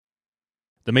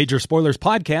The Major Spoilers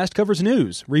podcast covers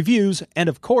news, reviews, and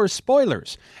of course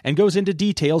spoilers, and goes into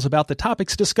details about the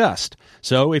topics discussed.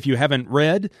 So if you haven't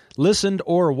read, listened,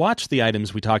 or watched the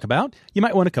items we talk about, you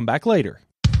might want to come back later.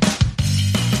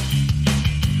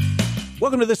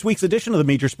 Welcome to this week's edition of the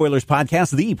Major Spoilers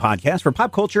podcast, the podcast for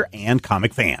pop culture and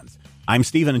comic fans. I'm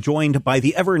Steven, joined by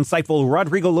the ever-insightful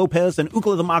Rodrigo Lopez and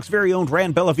Ookla the Mock's very own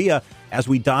Rand Bellavia as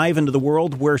we dive into the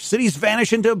world where cities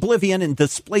vanish into oblivion in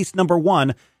Displaced Number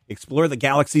 1, explore the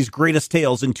galaxy's greatest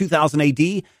tales in 2000 AD,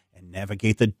 and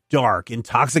navigate the dark,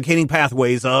 intoxicating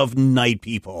pathways of Night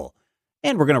People.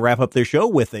 And we're going to wrap up this show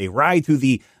with a ride through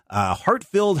the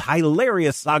heart-filled,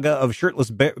 hilarious saga of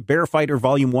Shirtless Bear Fighter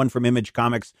Volume 1 from Image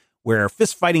Comics, where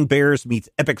fist-fighting bears meets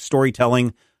epic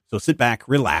storytelling. So sit back,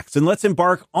 relax, and let's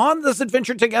embark on this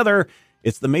adventure together.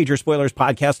 It's the Major Spoilers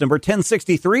podcast number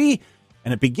 1063,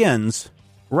 and it begins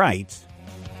right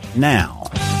now.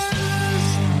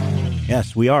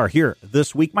 Yes, we are here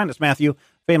this week, minus Matthew,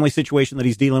 family situation that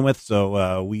he's dealing with.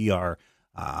 So we are,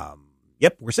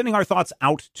 we're sending our thoughts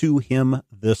out to him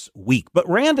this week. But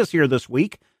Rand is here this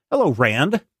week. Hello,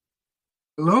 Rand.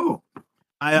 Hello.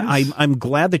 I'm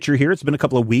glad that you're here. It's been a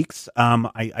couple of weeks.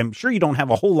 I'm sure you don't have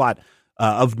a whole lot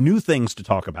of new things to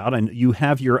talk about, and you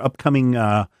have your upcoming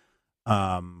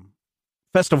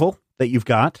festival that you've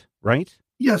got, right?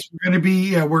 Yes, we're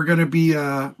going to be,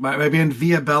 my band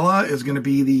Via Bella is going to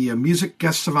be the music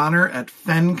guests of honor at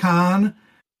FenCon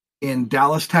in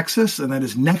Dallas, Texas, and that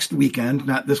is next weekend,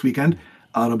 not this weekend.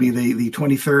 It'll be the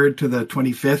 23rd to the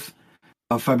 25th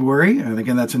of February, and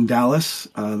again, that's in Dallas.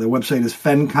 The website is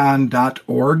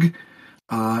fencon.org,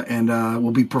 and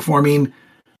we'll be performing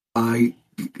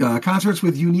concerts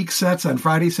with unique sets on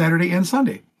Friday, Saturday, and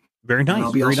Sunday. Very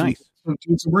nice, very nice.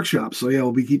 Doing some workshops, so yeah,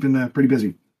 we'll be keeping pretty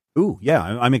busy. Ooh, yeah,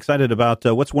 I'm excited about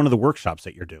what's one of the workshops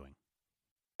that you're doing.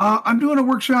 I'm doing a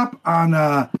workshop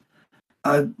on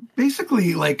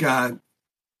basically like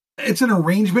it's an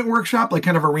arrangement workshop, like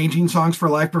kind of arranging songs for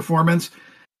live performance.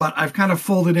 But I've kind of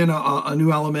folded in a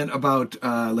new element about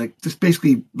like just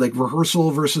basically like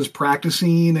rehearsal versus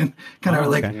practicing and kind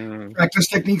of practice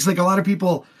techniques. Like a lot of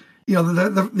people, you know,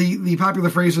 the popular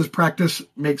phrase is practice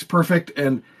makes perfect,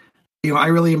 and you know, I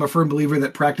really am a firm believer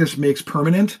that practice makes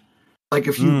permanent. Like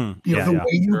if you, way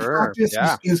you practice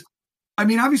is, I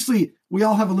mean, obviously we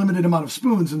all have a limited amount of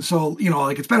spoons. And so, you know,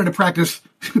 like it's better to practice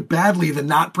badly than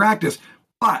not practice.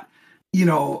 But, you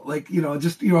know, like, you know,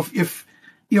 just, you know, if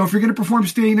you're going to perform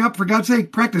standing up, for God's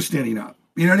sake, practice standing up.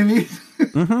 You know what I mean?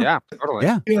 Mm-hmm. Yeah, totally.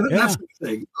 Yeah. That's the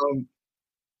thing.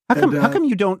 How come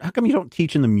you don't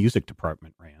teach in the music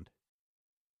department, Rand?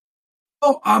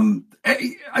 Oh, I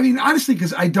mean, honestly,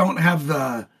 because I don't have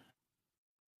the,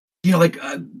 you know, like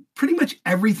pretty much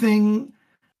everything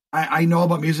I know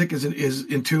about music is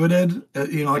intuited.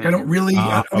 You know, like I don't really.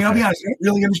 I mean, I'll be honest, I don't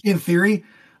really understand theory.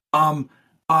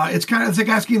 It's like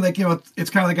asking, like, you know, it's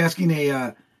kind of like asking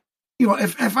a, you know,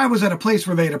 if I was at a place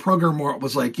where they had a program where it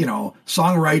was like, you know,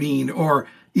 songwriting or,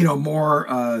 you know,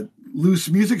 more loose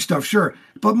music stuff, sure.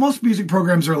 But most music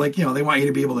programs are like, you know, they want you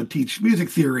to be able to teach music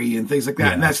theory and things like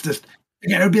that, and that's just,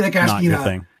 again, it would be like asking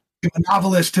a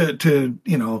novelist to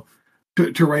you know.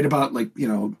 To write about, like, you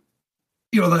know,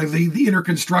 the inner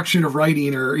construction of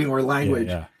writing or, you know, or language.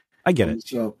 Yeah. I get it.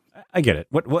 So I get it.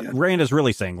 What Rand is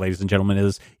really saying, ladies and gentlemen,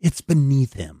 is it's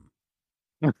beneath him.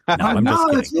 No, I'm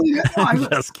just kidding.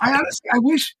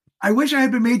 I wish I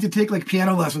had been made to take like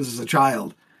piano lessons as a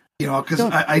child, you know, because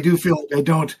I do feel like I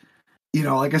don't, you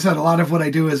know, like I said, a lot of what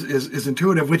I do is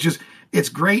intuitive, which is, it's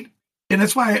great. And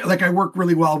that's why I work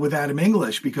really well with Adam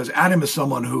English, because Adam is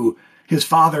someone who, his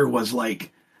father was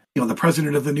like, you know, the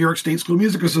president of the New York State School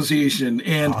Music Association.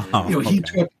 And, you know, he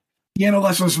took piano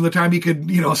lessons from the time he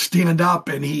could, you know, stand up,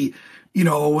 and he,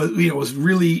 was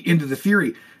really into the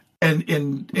theory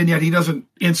and yet he doesn't.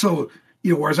 And so,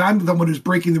 you know, whereas I'm the one who's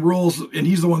breaking the rules and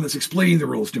he's the one that's explaining the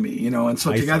rules to me, you know, and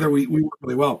so together we work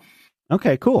really well.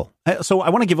 Okay, cool. So I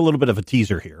want to give a little bit of a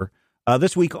teaser here.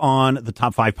 This week on the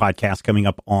Top 5 podcast coming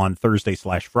up on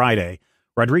Thursday/Friday,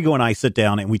 Rodrigo and I sit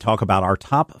down and we talk about our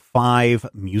top 5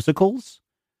 musicals.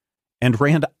 And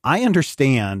Rand, I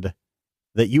understand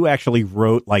that you actually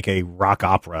wrote like a rock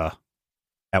opera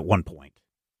at one point.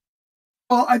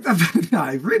 Well,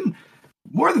 I've written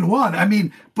more than one. I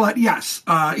mean, but yes,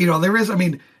 you know, there is, I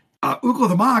mean, Ookla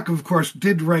the Mock, of course,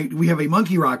 did write, we have a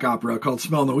monkey rock opera called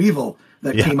Smell No Evil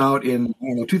that came out in, I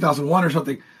don't know, 2001 or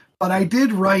something. But I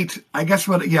did write, I guess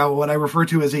what I refer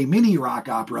to as a mini rock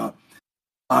opera,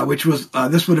 which was,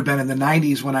 this would have been in the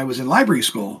 90s when I was in library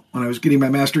school, when I was getting my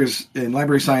master's in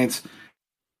library science.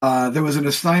 There was an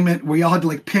assignment where you all had to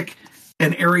like pick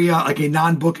an area, like a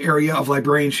non-book area of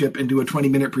librarianship, and do a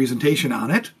 20-minute presentation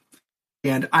on it.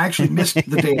 And I actually missed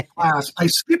the day of class. I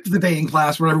skipped the day in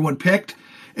class where everyone picked.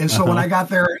 And so when I got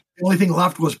there, the only thing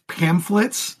left was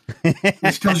pamphlets,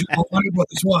 which tells you how funny what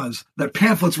this was, that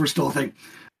pamphlets were still a thing.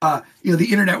 The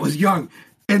internet was young.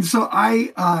 And so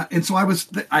I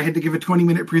had to give a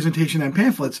 20-minute presentation on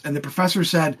pamphlets. And the professor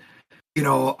said,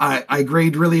 I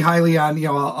grade really highly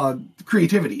on,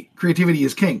 creativity. Creativity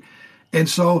is king. And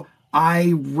so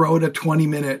I wrote a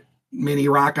 20-minute mini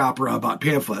rock opera about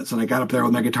pamphlets. And I got up there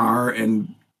with my guitar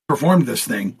and performed this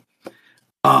thing.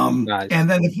 Nice. And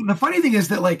then the funny thing is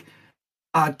that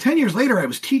 10 years later, I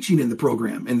was teaching in the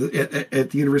program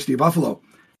at the University of Buffalo,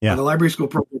 the library school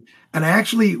program. And I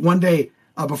actually, one day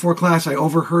before class, I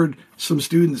overheard some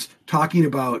students talking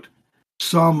about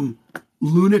some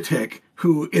lunatic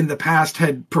who in the past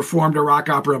had performed a rock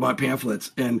opera about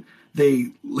pamphlets. And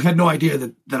they had no idea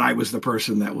that I was the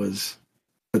person that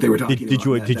they were talking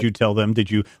about. Did you tell them? Did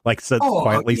you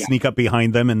quietly sneak up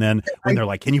behind them, and then when they're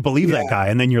like, "Can you believe that guy?"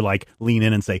 And then you're like, lean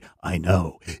in and say, "I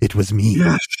know, it was me."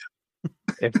 Yes.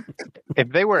 If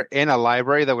they were in a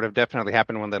library, that would have definitely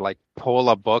happened when they pull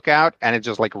a book out and it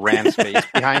just ran space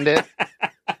behind it.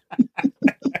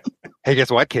 Hey,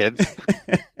 guess what, kids?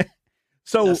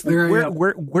 So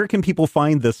where can people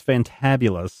find this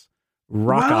fantabulous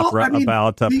rock opera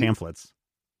about pamphlets?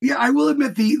 Yeah, I will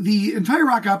admit the entire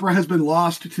rock opera has been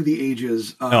lost to the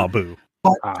ages. Boo!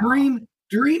 But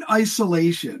during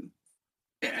isolation,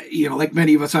 like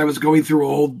many of us, I was going through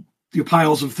old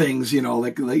piles of things,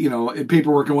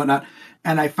 paperwork and whatnot,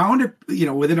 and I found it,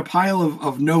 within a pile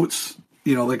of notes,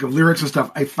 of lyrics and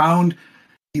stuff. I found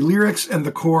the lyrics and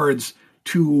the chords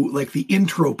to the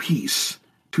intro piece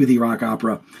to the rock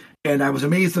opera, and I was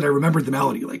amazed that I remembered the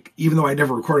melody, even though I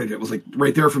never recorded it, it was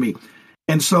right there for me,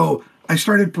 and so I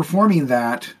started performing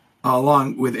that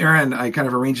along with Aaron. I kind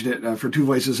of arranged it for two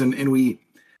voices, and we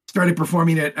started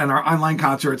performing it in our online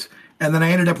concerts. And then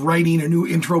I ended up writing a new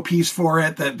intro piece for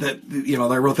it that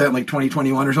I wrote that in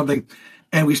 2021 or something.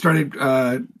 And we started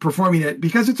performing it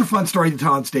because it's a fun story to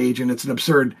tell on stage and it's an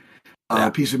absurd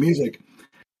piece of music.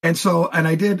 And so,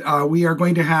 I did, we are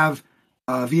going to have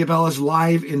Via Bella's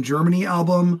Live in Germany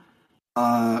album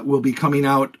will be coming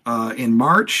out in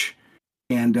March.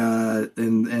 And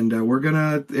we're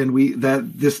gonna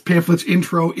this pamphlet's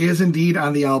intro is indeed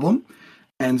on the album,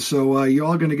 and so you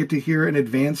all are gonna get to hear an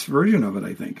advanced version of it,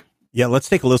 I think. Yeah, let's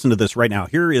take a listen to this right now.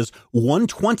 Here is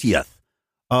 1/20th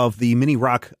of the mini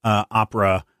rock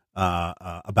opera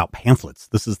about pamphlets.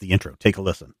 This is the intro. Take a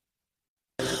listen.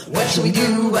 What should we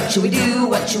do? What should we do?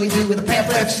 What should we do with the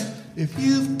pamphlets? If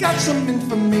you've got some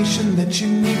information that you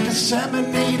need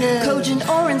disseminated, cogent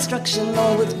or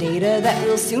instructional with data that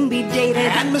will soon be dated,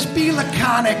 and must be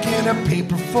laconic in a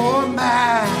paper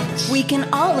format, we can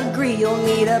all agree you'll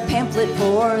need a pamphlet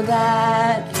for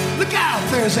that. Look out,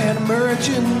 there's an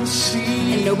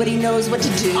emergency, and nobody knows what to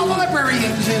do. All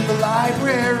librarians in the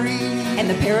library, and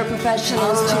the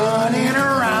paraprofessionals too, running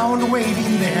around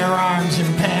waving their arms in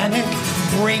panic,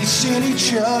 bracing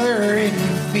each other in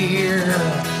fear.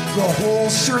 The whole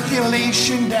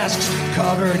circulation desk's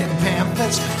covered in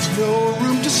pamphlets. There's no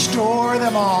room to store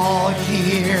them all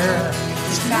here.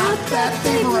 It's not that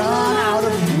they've run out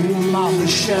of room on the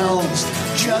shelves,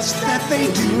 just that they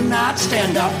do not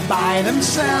stand up by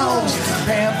themselves.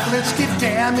 Pamphlets get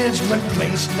damaged when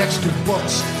placed next to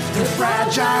books. They're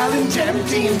fragile and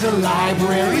tempting to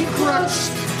library crooks.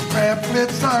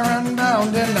 Pamphlets are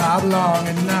unbound and oblong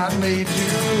and not made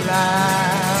to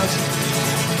last.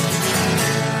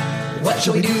 What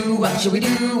should we do? What should we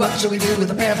do? What should we do with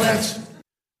the pamphlets?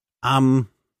 I'm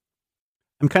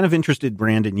kind of interested,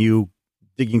 Brandon, you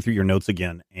digging through your notes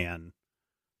again and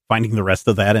finding the rest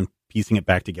of that and piecing it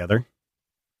back together.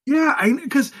 Yeah,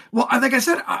 because like I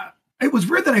said, it was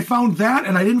weird that I found that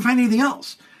and I didn't find anything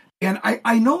else. And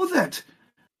I know that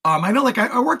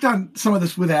I worked on some of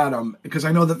this with Adam because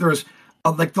I know that there's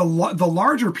the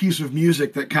larger piece of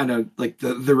music that kind of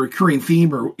the recurring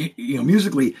theme or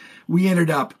musically we ended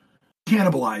up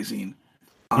cannibalizing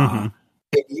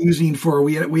using for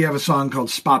we have a song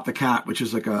called Spot the Cat, which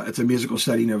is it's a musical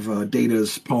setting of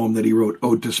Data's poem that he wrote,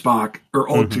 Ode to Spock, or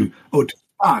Ode to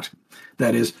Spot,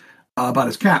 that is about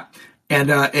his cat, and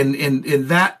in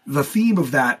that the theme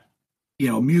of that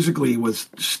musically was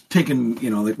taken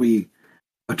we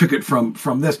took it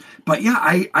from this, but yeah,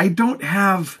 I don't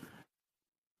have,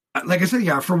 like I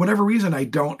said, for whatever reason I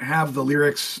don't have the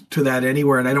lyrics to that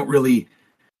anywhere, and I don't really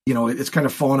it's kind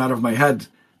of fallen out of my head.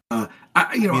 I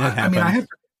have to,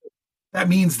 that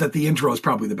means that the intro is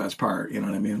probably the best part. You know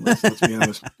what I mean? Let's be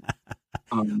honest.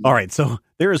 All right. So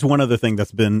there is one other thing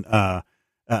that's been, I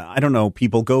don't know,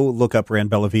 people go look up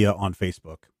Rand Bellavia on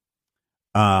Facebook.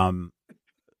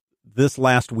 this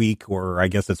last week, or I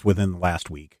guess it's within the last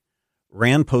week,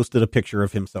 Rand posted a picture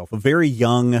of himself, a very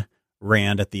young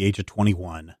Rand at the age of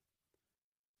 21,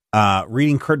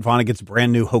 reading Kurt Vonnegut's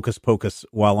brand new Hocus Pocus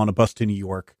while on a bus to New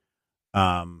York.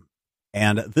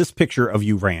 And this picture of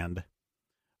you, Rand,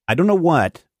 I don't know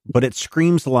what, but it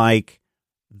screams like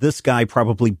this guy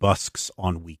probably busks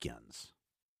on weekends.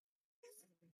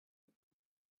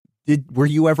 Were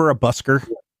you ever a busker?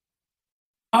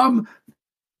 I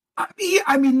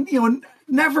mean,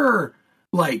 never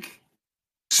like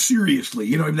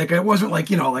seriously, like I wasn't like,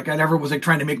 like I never was like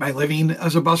trying to make my living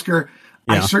as a busker.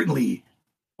 Yeah. I certainly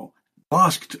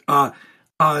busked. And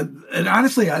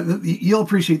honestly, you'll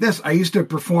appreciate this. I used to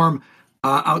perform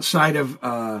outside of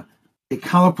a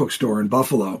comic book store in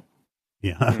Buffalo.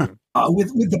 Yeah.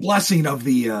 With the blessing of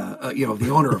the the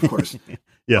owner, of course.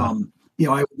 Yeah.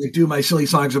 I would do my silly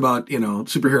songs about,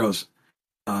 superheroes,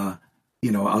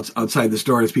 outside the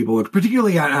store as people look,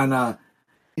 particularly on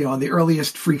the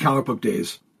earliest free comic book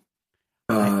days.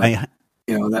 As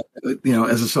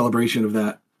a celebration of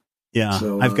that. Yeah.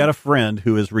 So, I've got a friend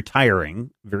who is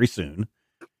retiring very soon,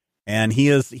 and he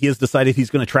has decided he's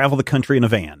going to travel the country in a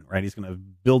van, right? He's going to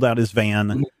build out his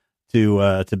van to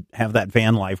have that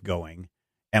van life going.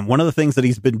 And one of the things that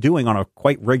he's been doing on a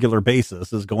quite regular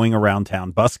basis is going around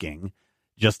town busking,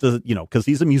 just to, because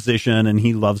he's a musician and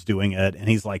he loves doing it. And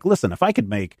he's like, listen, if I could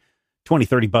make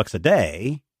 $20-30 a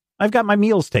day, I've got my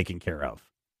meals taken care of.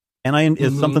 And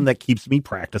it's something that keeps me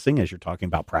practicing, as you're talking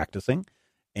about practicing,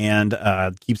 and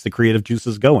keeps the creative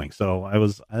juices going. So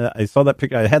I saw that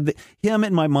picture. I had him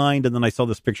in my mind, and then I saw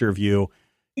this picture of you.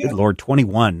 Yeah. Good Lord,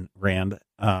 21, Rand.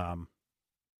 I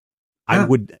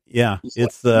would,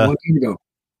 it's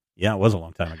yeah, it was a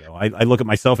long time ago. I look at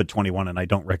myself at 21 and I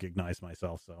don't recognize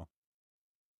myself. So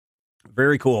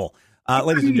very cool.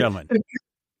 Ladies and gentlemen.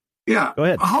 Yeah. Go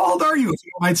ahead. How old are you, if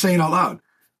you don't mind saying out loud?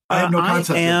 I have no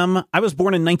concept. I was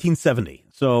born in 1970.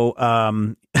 So,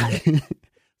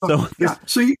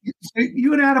 So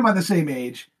you and Adam are the same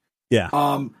age. Yeah.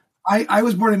 I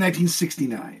was born in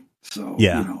 1969. So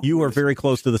yeah, you are very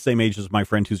close to the same age as my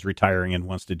friend who's retiring and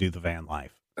wants to do the van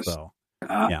life. So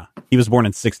yeah, he was born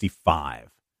in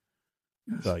 65.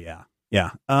 Yes. So yeah.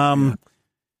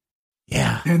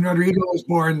 And Rodrigo was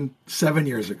born 7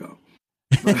 years ago.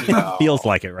 Feels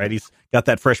like it, right? He's got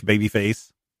that fresh baby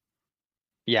face.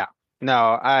 Yeah. No,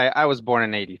 I was born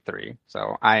in 83,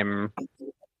 so I'm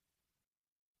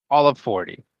all of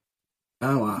 40.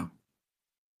 Oh wow.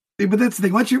 But that's the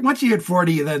thing. Once you hit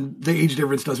 40, then the age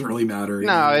difference doesn't really matter.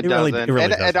 No, it doesn't.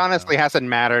 It honestly no. hasn't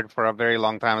mattered for a very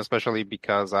long time, especially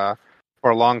because for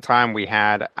a long time we've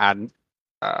had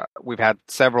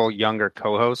several younger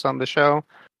co-hosts on the show,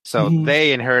 so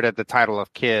they inherited the title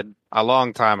of kid a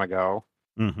long time ago.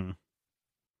 Mm-hmm.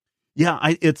 Yeah,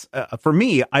 it's for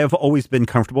me. I have always been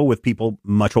comfortable with people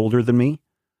much older than me.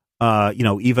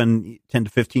 Even 10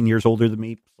 to 15 years older than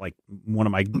me. Like one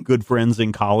of my good friends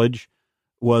in college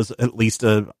was at least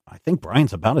I think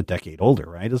Brian's about a decade older,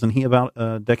 right? Isn't he about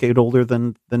a decade older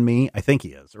than me? I think he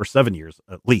is, or 7 years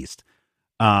at least.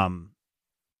 And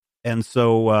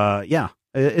so,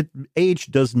 age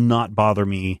does not bother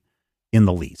me in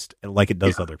the least, like it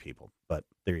does other people. But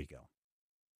there you go.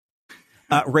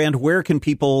 Rand, where can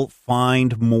people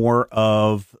find more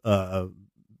of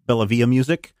Bella Via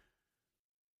music?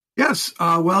 Yes.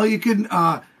 Well, you can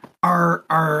our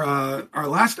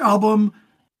last album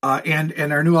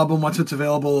and our new album, once it's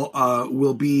available,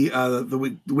 will be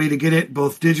the way to get it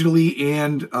both digitally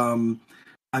and on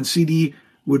CD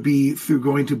would be through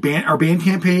going to our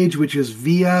Bandcamp page, which is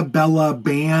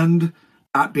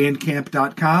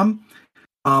viabellaband.bandcamp.com.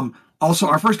 Also,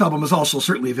 our first album is also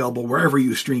certainly available wherever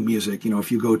you stream music.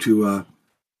 If you go to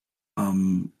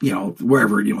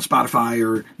wherever, Spotify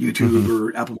or YouTube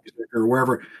or Apple Music or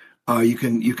wherever, you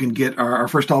can get our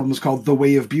first album is called The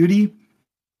Way of Beauty.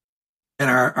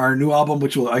 And our new album,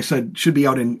 which I said should be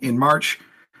out in March,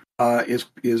 is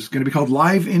going to be called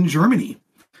Live in Germany.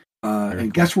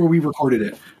 And guess where we recorded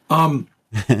it? But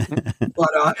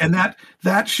and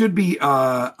that should be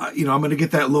I'm going to get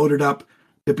that loaded up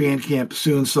to Bandcamp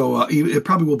soon. So it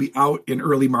probably will be out in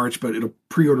early March, but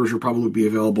pre-orders will probably be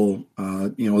available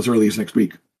as early as next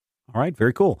week. All right,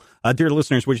 very cool. Dear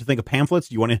listeners, what do you think of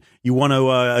pamphlets? You want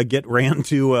to get Rand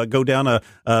to go down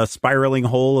a spiraling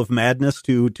hole of madness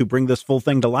to bring this full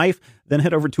thing to life? Then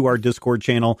head over to our Discord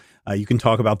channel. You can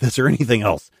talk about this or anything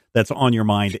else that's on your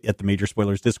mind at the Major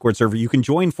Spoilers Discord server. You can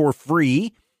join for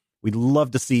free. We'd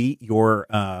love to see your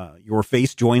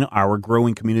face join our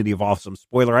growing community of awesome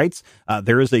spoilerites. I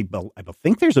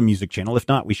think there's a music channel. If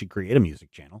not, we should create a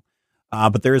music channel.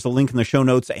 But there is a link in the show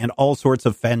notes and all sorts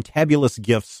of fantabulous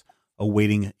gifts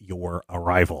awaiting your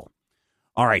arrival.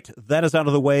 All right, that is out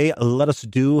of the way. Let us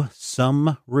do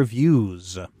some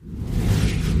reviews.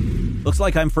 Looks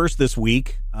like I'm first this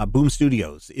week. Boom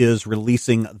Studios is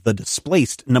releasing The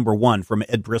Displaced #1 from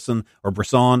Ed Brisson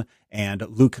and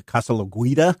Luke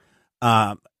Casalanguida.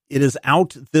 It is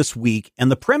out this week, and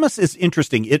the premise is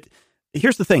interesting.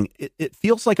 Here's the thing. It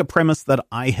feels like a premise that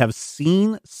I have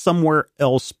seen somewhere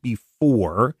else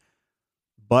before,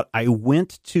 but I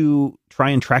went to try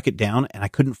and track it down, and I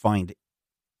couldn't find it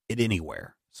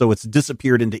anywhere. So it's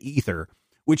disappeared into ether,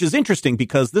 which is interesting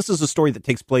because this is a story that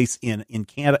takes place in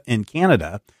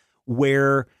Canada,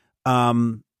 where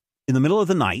in the middle of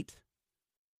the night,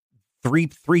 three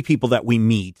people that we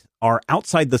meet are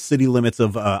outside the city limits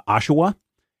of Oshawa,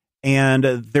 and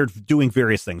they're doing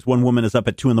various things. One woman is up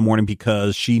at 2 a.m.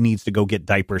 because she needs to go get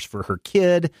diapers for her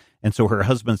kid, and so her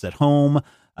husband's at home.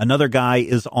 Another guy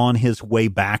is on his way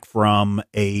back from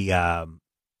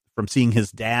seeing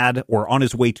his dad, or on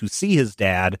his way to see his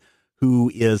dad,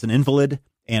 who is an invalid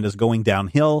and is going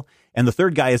downhill. And the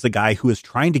third guy is a guy who is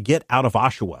trying to get out of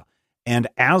Oshawa. And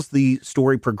as the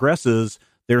story progresses,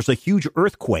 there's a huge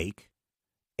earthquake.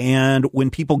 And when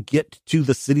people get to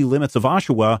the city limits of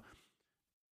Oshawa,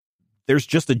 there's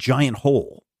just a giant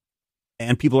hole.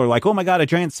 And people are like, oh my God, a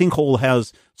giant sinkhole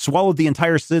has swallowed the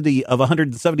entire city of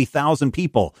 170,000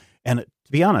 people. And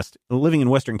to be honest, living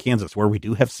in Western Kansas, where we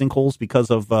do have sinkholes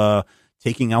because of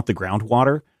taking out the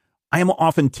groundwater, I am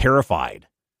often terrified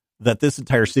that this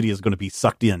entire city is going to be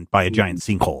sucked in by a giant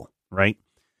sinkhole, right?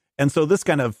 And so this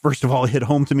kind of, first of all, hit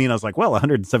home to me, and I was like, well,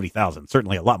 170,000,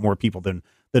 certainly a lot more people than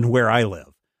where I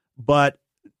live. But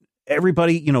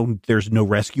everybody, there's no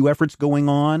rescue efforts going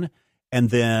on. And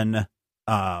then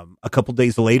a couple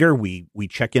days later, we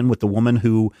check in with the woman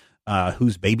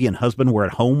whose baby and husband were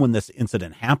at home when this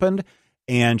incident happened.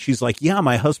 And she's like, yeah,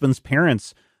 my husband's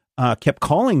parents kept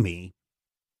calling me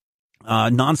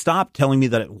nonstop, telling me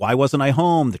that why wasn't I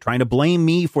home? They're trying to blame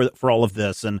me for all of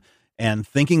this and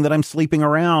thinking that I'm sleeping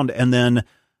around. And then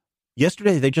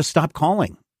yesterday they just stopped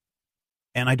calling,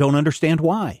 and I don't understand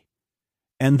why.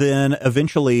 And then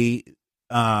eventually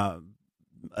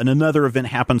another event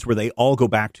happens where they all go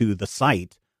back to the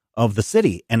site of the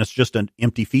city, and it's just an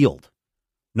empty field.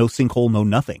 No sinkhole, no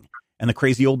nothing. And the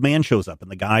crazy old man shows up, and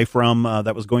the guy from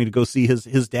that was going to go see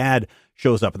his dad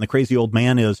shows up. And the crazy old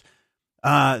man is,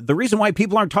 the reason why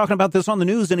people aren't talking about this on the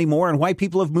news anymore and why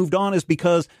people have moved on is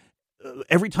because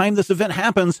every time this event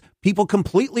happens, people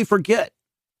completely forget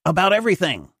about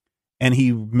everything. And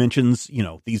he mentions,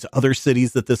 these other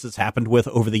cities that this has happened with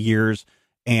over the years.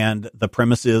 And the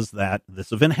premise is that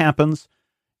this event happens,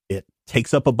 it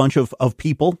takes up a bunch of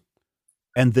people,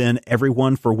 and then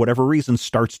everyone, for whatever reason,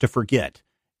 starts to forget.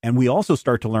 And we also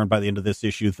start to learn by the end of this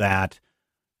issue that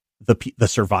the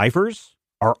survivors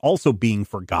are also being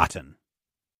forgotten.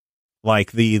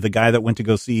 Like the guy that wanted to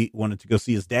go see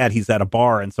his dad, he's at a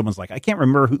bar, and someone's like, I can't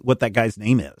remember what that guy's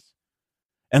name is.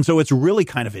 And so it's really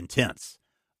kind of intense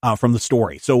from the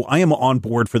story. So I am on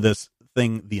board for this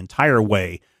thing the entire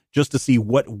way, just to see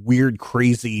what weird,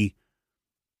 crazy,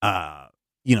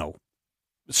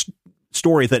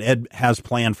 story that Ed has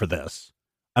planned for this.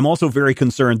 I'm also very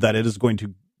concerned that it is going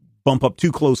to bump up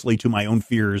too closely to my own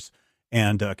fears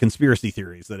and conspiracy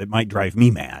theories, that it might drive me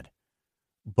mad.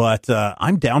 But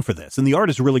I'm down for this. And the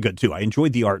art is really good, too. I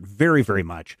enjoyed the art very, very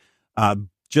much.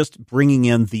 Just bringing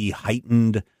in the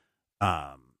heightened,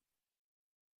 on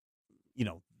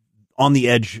the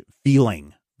edge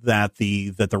feeling that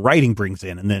the writing brings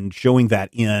in, and then showing that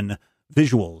in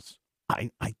visuals. I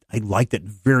liked it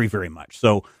very, very much.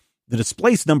 So The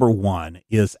Displaced #1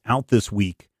 is out this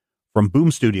week from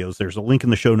Boom Studios. There's a link in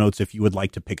the show notes if you would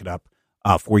like to pick it up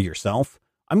for yourself.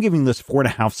 I'm giving this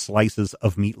 4.5 slices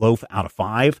of meatloaf out of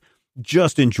 5.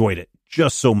 Just enjoyed it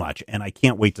just so much, and I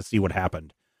can't wait to see what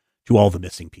happened to all the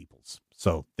missing peoples.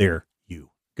 So there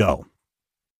you go.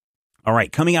 All right,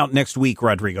 coming out next week,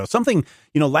 Rodrigo. Something,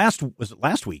 last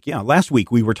week? Yeah, last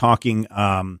week we were talking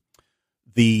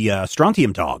the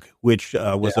Strontium Dog, which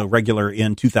was a regular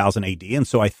in 2000 AD. And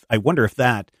so I wonder if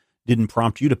that didn't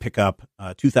prompt you to pick up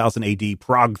 2000 AD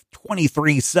Prague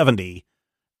 2370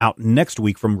 out next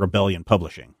week from Rebellion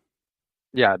Publishing.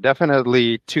 Yeah,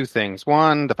 definitely two things.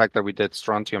 One, the fact that we did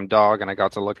Strontium Dog and I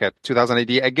got to look at 2000 AD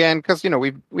again, because,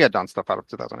 we had done stuff out of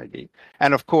 2000 AD.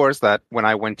 And of course, that when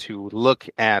I went to look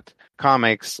at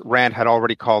comics, Rand had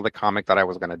already called the comic that I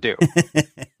was going to do.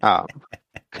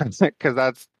 Because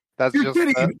that's You're just...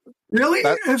 kidding. Really?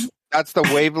 That's the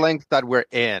wavelength that we're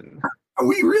in.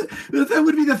 We really, that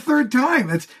would be the third time.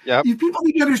 People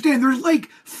need to understand there's like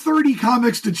 30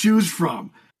 comics to choose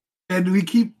from, and we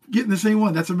keep getting the same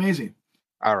one. That's amazing.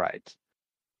 All right.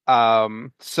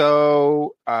 If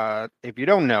you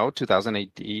don't know, 2000 AD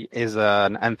is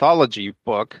an anthology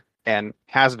book and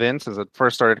has been since it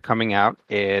first started coming out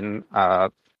in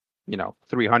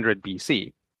 300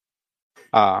 BC.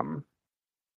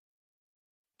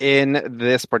 In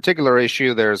this particular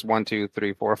issue, there's 1, 2,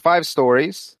 3, 4, 5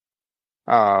 stories.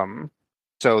 So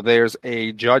there's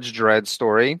a Judge Dredd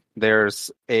story.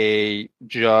 There's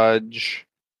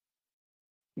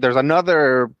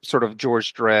another sort of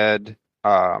George Dredd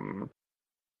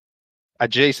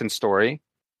adjacent story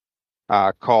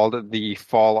called The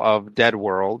Fall of Dead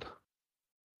World.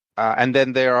 And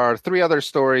then there are 3 other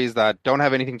stories that don't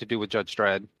have anything to do with Judge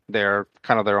Dredd. They're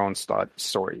kind of their own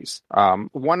stories.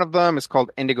 One of them is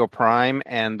called Indigo Prime,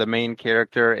 and the main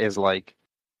character is like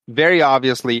very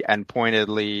obviously and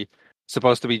pointedly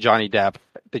supposed to be Johnny Depp.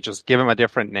 They just give him a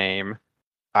different name.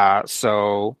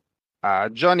 So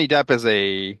Johnny Depp is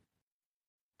a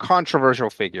controversial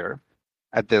figure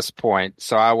at this point,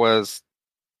 so I was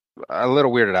a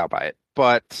little weirded out by it.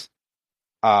 But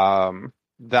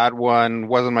that one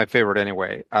wasn't my favorite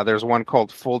anyway. There's one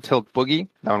called Full Tilt Boogie.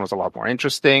 That one was a lot more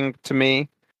interesting to me.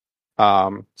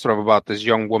 Sort of about this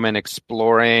young woman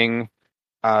exploring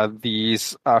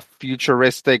these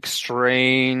futuristic,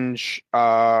 strange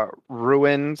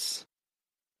ruins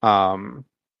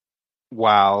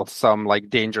while some like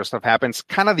dangerous stuff happens.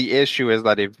 Kind of the issue is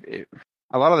that if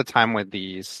a lot of the time with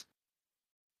these,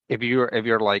 if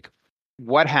you're like,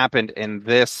 what happened in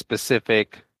this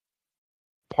specific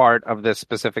part of this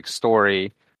specific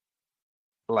story,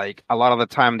 like a lot of the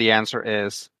time the answer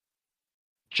is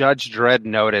Judge Dredd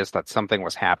noticed that something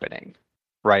was happening,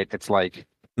 right? It's like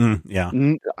a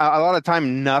lot of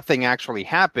time nothing actually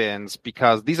happens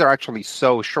because these are actually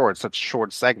so short, such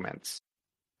short segments.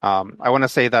 I want to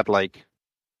say that like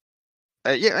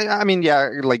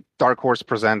like Dark Horse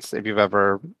Presents, if you had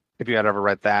ever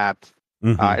read that.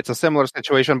 It's a similar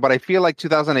situation, but I feel like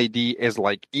 2000 AD is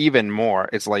like even more.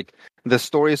 It's like the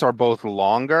stories are both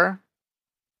longer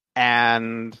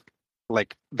and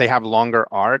like they have longer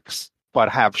arcs, but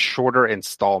have shorter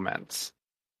installments.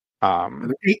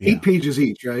 Eight pages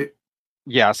each, right?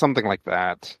 Yeah, something like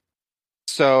that.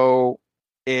 So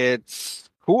it's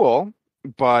cool,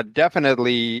 but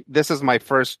definitely this is my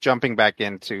first jumping back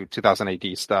into 2000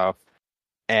 AD stuff,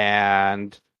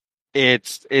 and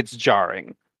it's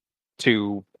jarring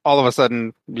to all of a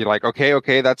sudden be like,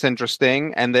 okay, that's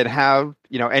interesting, and then have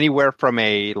anywhere from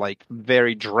a like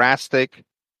very drastic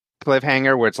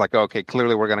cliffhanger where it's like, okay,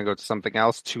 clearly we're gonna go to something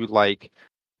else, to like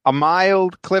a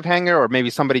mild cliffhanger, or maybe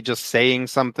somebody just saying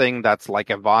something that's like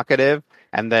evocative,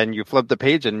 and then you flip the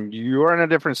page and you're in a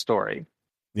different story.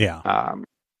 Yeah.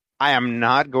 I am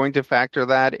not going to factor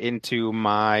that into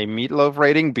my Meatloaf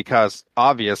rating because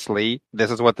obviously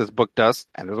this is what this book does,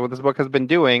 and this is what this book has been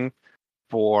doing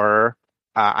for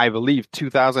I believe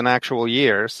 2000 actual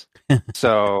years.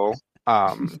 So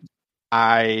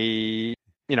I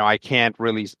can't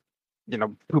really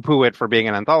poo-poo it for being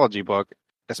an anthology book,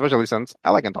 especially since I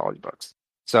like anthology books.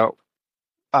 So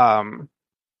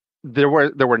there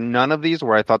were none of these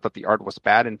where I thought that the art was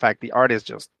bad. In fact, the art is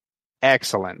just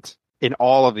excellent in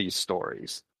all of these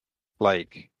stories.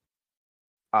 Like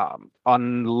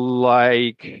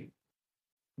unlike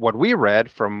what we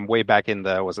read from way back in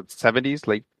the 70s,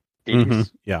 late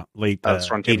 80s? Yeah, late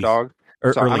Strontium 80s. Dog.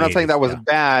 So I'm not saying that was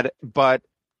bad, but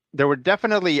there were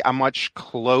definitely a much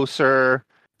closer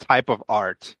type of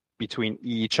art between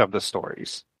each of the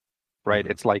stories, right?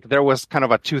 It's like there was kind of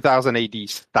a 2000 AD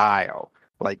style.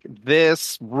 Like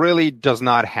this really does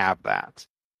not have that.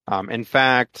 In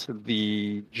fact,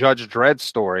 the Judge Dredd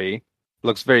story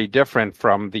looks very different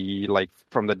from the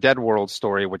Dead World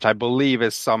story, which I believe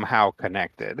is somehow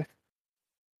connected.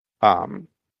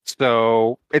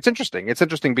 So it's interesting. It's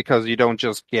interesting because you don't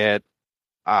just get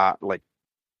 5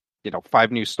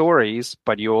 new stories,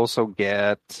 but you also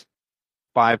get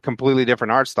 5 completely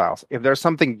different art styles. If there's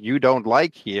something you don't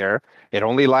like here, it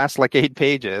only lasts like 8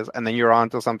 pages, and then you're on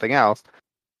to something else.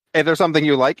 If there's something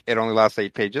you like, it only lasts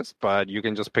 8 pages, but you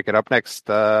can just pick it up next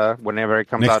whenever it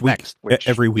comes out next.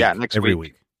 Every week. Yeah, every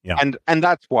week. Yeah. And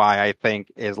that's why I think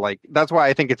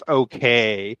it's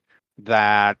okay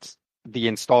that the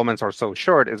installments are so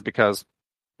short, is because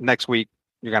next week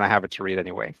you're gonna have it to read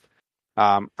anyway.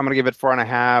 I'm gonna give it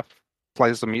 4.5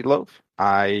 slices of meatloaf.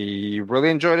 I really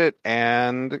enjoyed it,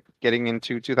 and getting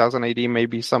into 2000 AD may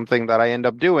be something that I end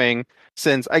up doing,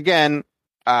 since again,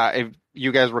 if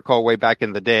you guys recall way back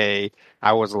in the day,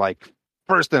 I was like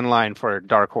first in line for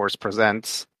Dark Horse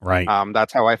Presents. Right.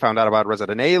 That's how I found out about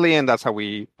Resident Alien. That's how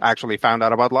we actually found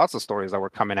out about lots of stories that were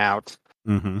coming out.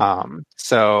 Mm-hmm.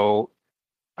 So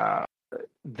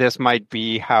this might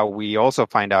be how we also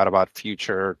find out about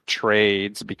future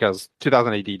trades, because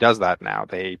 2000 AD does that now.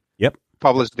 They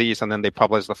publish these and then they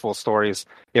publish the full stories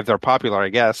if they're popular, I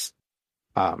guess.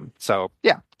 So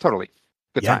yeah, totally.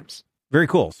 Good times. Very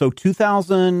cool. So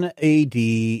 2000 AD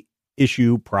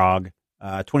issue Prague,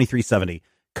 2370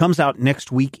 comes out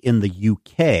next week in the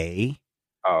UK.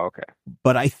 Oh, okay.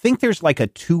 But I think there's like a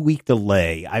 2-week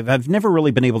delay. I've never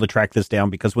really been able to track this down,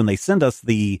 because when they send us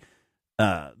the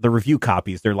review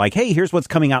copies, they're like, hey, here's what's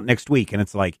coming out next week. And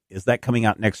it's like, is that coming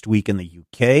out next week in the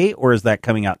UK, or is that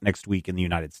coming out next week in the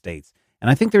United States? And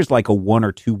I think there's like a 1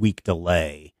 or 2 week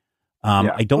delay.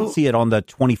 I don't see it on the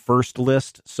 21st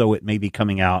list, so it may be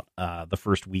coming out the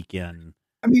first weekend,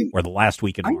 or the last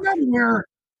week in March. I'm not aware.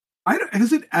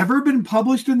 Has it ever been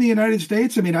published in the United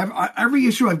States? I mean, every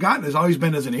issue I've gotten has always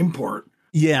been as an import.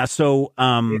 Yeah, so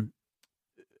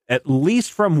at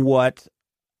least from what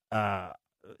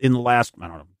in the last, I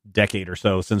don't know, decade or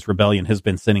so, since Rebellion has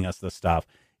been sending us this stuff,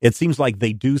 it seems like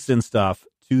they do send stuff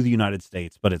to the United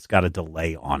States, but it's got a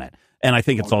delay on it. And I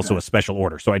think it's also a special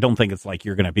order. So I don't think it's like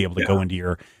you're going to be able to go into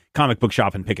your comic book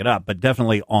shop and pick it up, but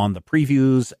definitely on the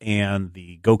previews and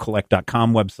the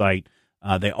gocollect.com website,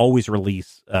 they always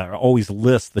always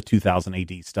list the 2000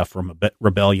 AD stuff from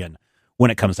Rebellion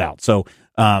when it comes out. So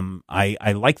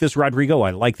I like this, Rodrigo. I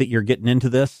like that you're getting into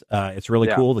this. It's really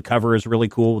cool. The cover is really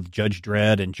cool with Judge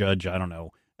Dredd and Judge,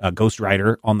 Ghost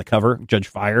Rider on the cover, Judge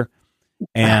Fire.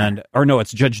 Or no,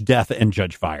 it's Judge Death and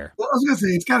Judge Fire. Well, I was going to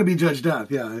say, it's got to be Judge Death.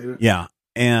 Yeah.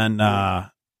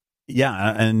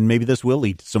 Yeah. And maybe this will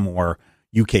lead to some more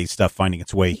UK stuff finding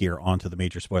its way here onto the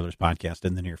Major Spoilers podcast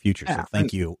in the near future. So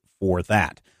thank you for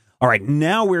that. All right.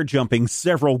 Now we're jumping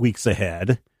several weeks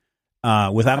ahead.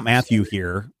 Without Matthew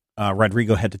here,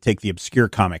 Rodrigo had to take the obscure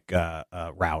comic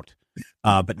route.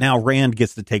 But now Rand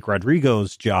gets to take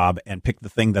Rodrigo's job and pick the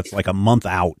thing that's like a month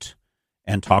out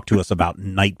and talk to us about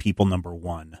Night People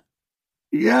 #1.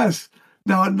 Yes.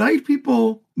 Now, Night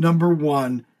People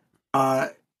 #1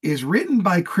 is written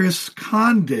by Chris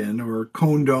Condon or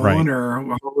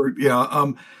Condon,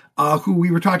 who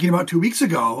we were talking about 2 weeks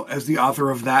ago as the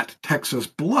author of That Texas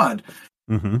Blood.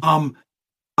 Mm-hmm.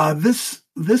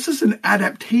 This is an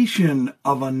adaptation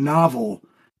of a novel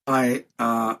by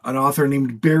an author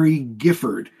named Barry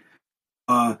Gifford.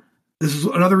 This is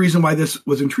another reason why this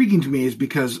was intriguing to me, is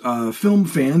because film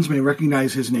fans may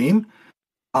recognize his name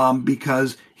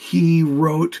because he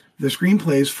wrote the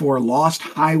screenplays for Lost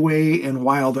Highway and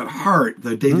Wild at Heart,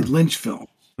 the David Lynch film.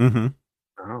 Mm-hmm.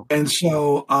 Oh. And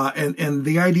so, and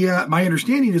the idea, my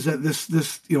understanding is that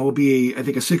this will be I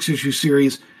think a 6-issue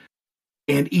series,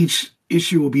 and each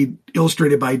issue will be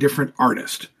illustrated by a different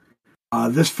artist.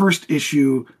 This first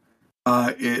issue,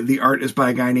 the art is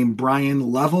by a guy named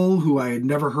Brian Level, who I had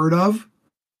never heard of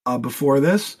before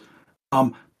this.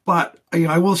 But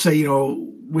I will say,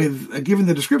 with given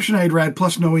the description I had read,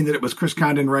 plus knowing that it was Chris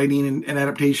Condon writing an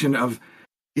adaptation of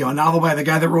a novel by the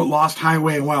guy that wrote Lost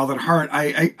Highway and Wild at Heart,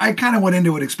 I kind of went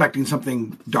into it expecting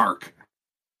something dark,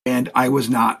 and I was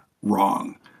not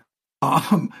wrong.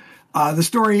 The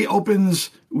story opens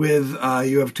with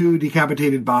you have 2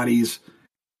 decapitated bodies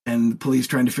and police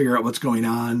trying to figure out what's going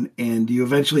on. And you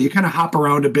kind of hop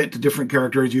around a bit to different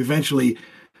characters. You eventually,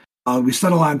 we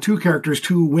settle on 2 characters,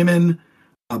 2 women,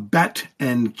 Bet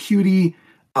and Cutie.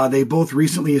 They both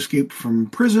recently escaped from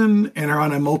prison and are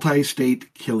on a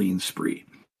multi-state killing spree.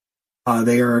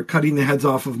 They are cutting the heads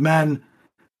off of men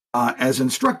as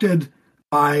instructed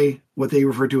by what they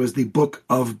refer to as the Book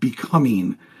of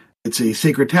Becoming. It's a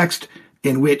sacred text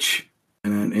in which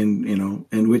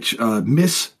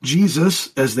Miss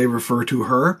Jesus, as they refer to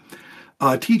her,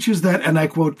 teaches that, and I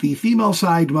quote, the female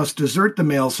side must desert the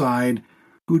male side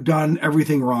who'd done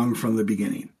everything wrong from the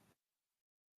beginning.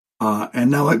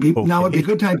 And now it'd be a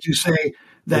good time to say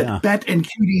that Bet and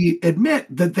Cutie admit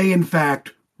that they in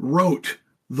fact wrote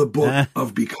the Book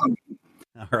of Becoming.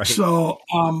 All right. So,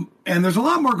 and there's a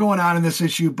lot more going on in this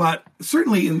issue, but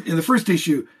certainly in the first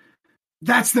issue,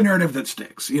 that's the narrative that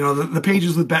sticks. The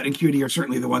pages with Bet and Cutie are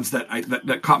certainly the ones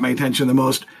that caught my attention the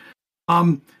most.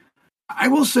 I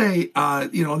will say,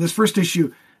 in this first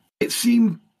issue, it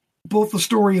seemed both the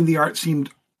story and the art seemed,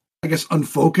 I guess,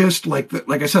 unfocused. Like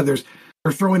I said,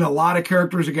 they're throwing a lot of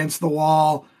characters against the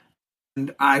wall,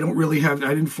 and I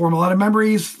didn't form a lot of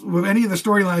memories with any of the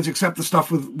storylines except the stuff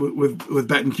with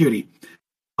Bet and Cutie.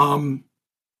 And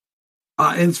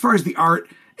as far as the art,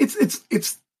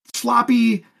 it's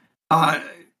sloppy.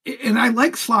 And I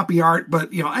like sloppy art, but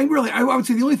I would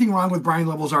say the only thing wrong with Brian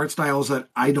Level's art style is that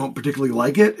I don't particularly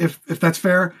like it. If that's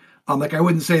fair, I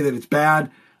wouldn't say that it's bad.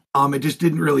 It just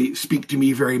didn't really speak to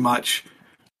me very much.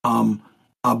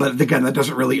 But again, that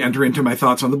doesn't really enter into my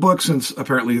thoughts on the book since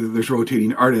apparently there's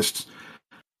rotating artists.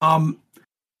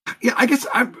 Yeah, I guess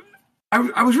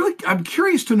I'm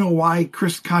curious to know why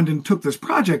Chris Condon took this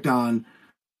project on,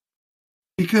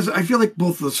 because I feel like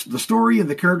both the story and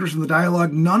the characters and the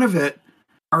dialogue, none of it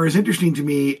are as interesting to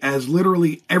me as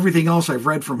literally everything else I've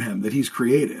read from him that he's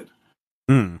created.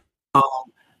 And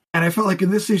I felt like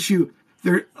in this issue,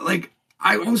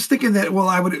 I was thinking that, well,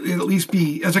 I would at least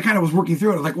be, as I kind of was working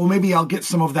through it, I was like, well, maybe I'll get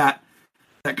some of that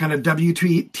kind of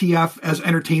WTF as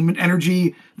entertainment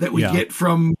energy that we get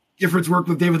from Gifford's work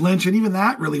with David Lynch. And even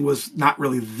that really was not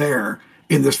really there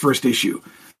in this first issue.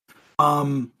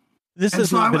 This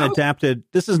has not been adapted.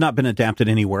 This has not been adapted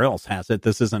anywhere else, has it?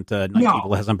 This isn't Night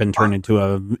People hasn't been turned into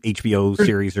a HBO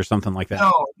series or something like that.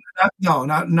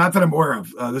 Not that I'm aware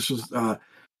of. This was,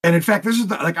 and in fact, this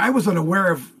is I was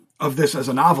unaware of this as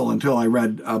a novel until I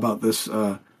read about this.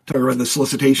 Until I read the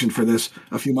solicitation for this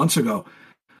a few months ago.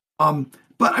 But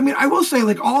I mean, I will say,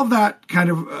 all of that kind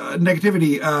of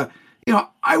negativity.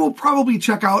 I will probably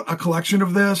check out a collection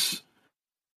of this,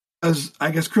 as I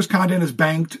guess Chris Condon has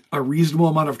banked a reasonable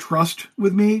amount of trust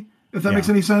with me, if that makes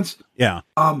any sense. Yeah.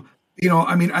 I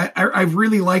mean, I've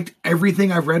really liked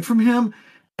everything I've read from him,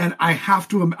 and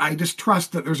I just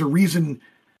trust that there's a reason.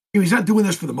 He's not doing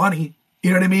this for the money. You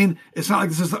know what I mean? It's not like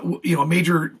this is, a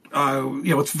major,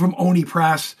 it's from Oni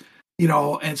Press,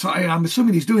 and so I'm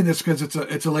assuming he's doing this because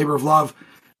it's a labor of love.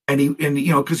 And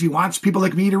because he wants people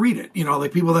like me to read it,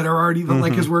 like people that are already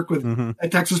like his work with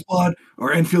Texas Blood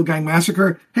or Enfield Gang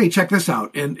Massacre. Hey, check this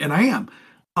out. And I am.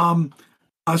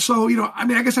 So, I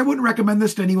mean, I guess I wouldn't recommend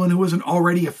this to anyone who isn't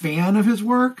already a fan of his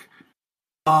work.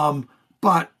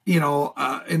 But,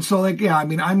 and so I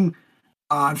mean, I'm,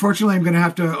 unfortunately, I'm going to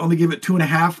have to only give it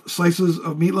 2.5 slices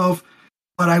of meatloaf.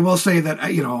 But I will say that,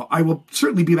 I will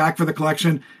certainly be back for the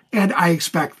collection. And I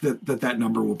expect that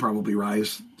number will probably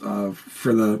rise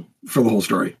for the whole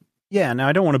story. Yeah. Now,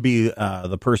 I don't want to be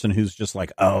the person who's just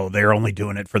like, oh, they're only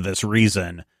doing it for this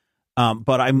reason.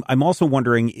 But I'm also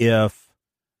wondering if,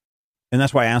 and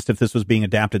that's why I asked if this was being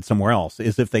adapted somewhere else,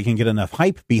 is if they can get enough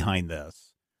hype behind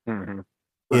this. Mm-hmm.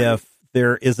 If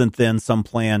there isn't then some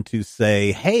plan to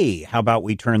say, hey, how about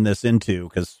we turn this into,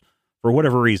 because for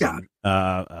whatever reason,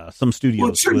 some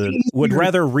studios would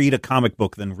rather read a comic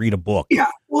book than read a book. Yeah,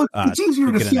 well, it's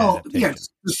easier to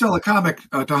sell a comic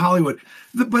to Hollywood.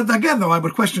 But again, though, I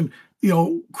would question,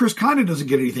 Chris Condon doesn't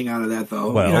get anything out of that,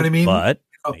 though. Well, you know what I mean? But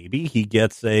maybe he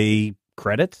gets a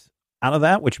credit out of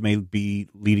that, which may be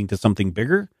leading to something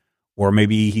bigger. Or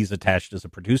maybe he's attached as a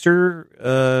producer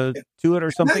to it or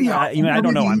something. I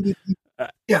don't know.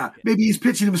 Maybe he's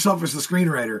pitching himself as the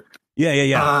screenwriter.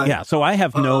 Yeah. So I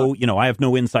have I have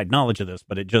no inside knowledge of this,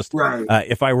 but it just,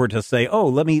 if I were to say, oh,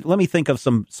 let me think of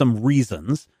some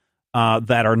reasons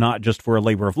that are not just for a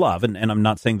labor of love. And I'm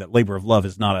not saying that labor of love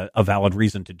is not a valid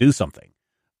reason to do something.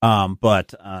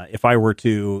 But if I were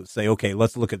to say, okay,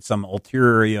 let's look at some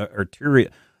ulterior,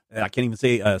 I can't even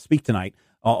say speak tonight,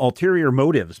 ulterior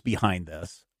motives behind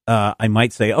this, I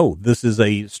might say, oh, this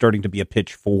is starting to be a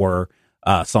pitch for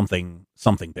something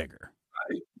bigger.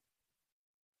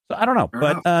 So I don't know,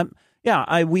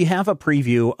 but we have a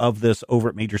preview of this over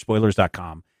at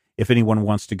majorspoilers.com. If anyone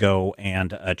wants to go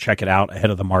and check it out ahead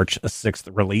of the March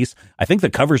 6th release. I think the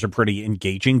covers are pretty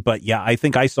engaging, but yeah, I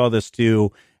think I saw this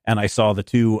too, and I saw the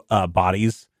two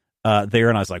bodies there,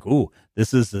 and I was like, ooh,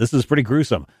 this is pretty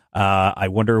gruesome. I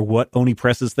wonder what Oni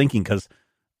Press is thinking, because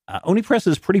Oni Press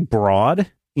is pretty broad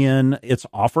in its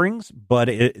offerings, but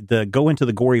the go into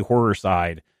the gory horror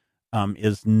side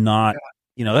is not,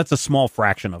 that's a small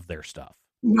fraction of their stuff.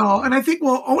 No, and I think,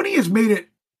 Oni has made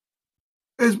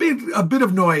a bit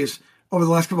of noise over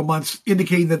the last couple of months,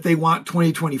 indicating that they want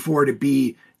 2024 to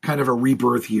be kind of a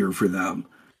rebirth year for them.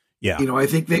 Yeah. I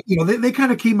think they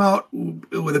kind of came out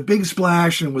with a big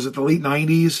splash, and was it the late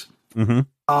 90s? Mm-hmm.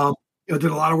 Did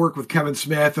a lot of work with Kevin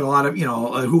Smith, and a lot of,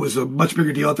 who was a much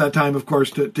bigger deal at that time, of course,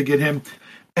 to get him.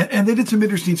 And they did some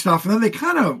interesting stuff. And then they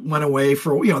kind of went away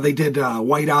for, they did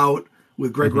Whiteout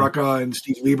with Greg Rucka and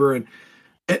Steve Lieber. And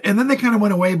then they kind of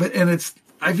went away.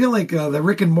 I feel like the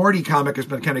Rick and Morty comic has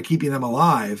been kind of keeping them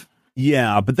alive.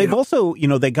 Yeah, but they've also,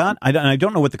 they got, I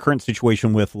don't know what the current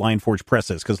situation with Lionforge Press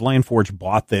is, because Lionforge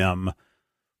bought them.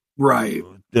 Right.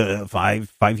 5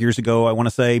 years ago, I want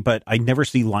to say, but I never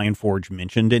see Lionforge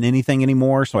mentioned in anything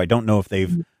anymore. So I don't know if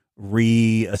they've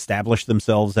re-established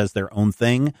themselves as their own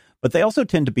thing, but they also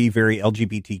tend to be very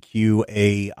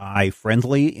LGBTQAI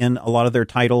friendly in a lot of their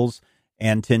titles,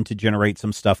 and tend to generate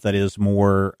some stuff that is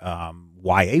more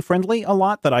YA friendly a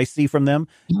lot that I see from them.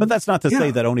 But that's not to say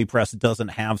that Oni Press doesn't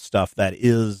have stuff that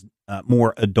is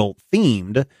more adult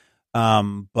themed.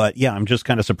 But yeah, I'm just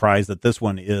kind of surprised that this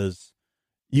one is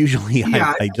usually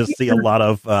I just see a lot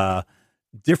of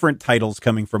different titles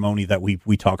coming from Oni that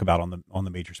we talk about on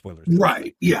the major spoilers.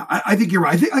 Right. Yeah. I think you're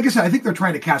right. I think, like I said, I think they're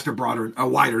trying to cast a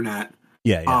wider net.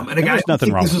 Yeah. And again, there's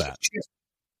nothing wrong with that.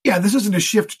 This isn't a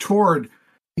shift toward,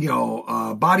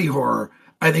 body horror.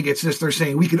 I think it's just they're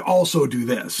saying we could also do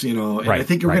this, and I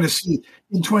think you're going to see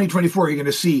in 2024, you're going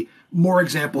to see more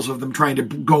examples of them trying to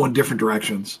go in different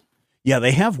directions. Yeah,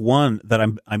 they have one that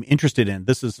I'm interested in.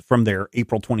 This is from their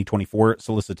April 2024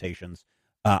 solicitations.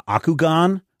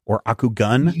 Akugan or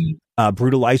Akugun,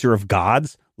 Brutalizer of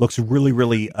Gods, looks really,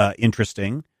 really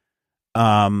interesting.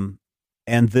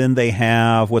 And then they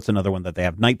have, what's another one that they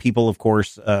have? Night People, of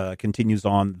course, continues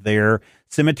on there.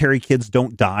 Cemetery Kids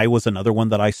Don't Die was another one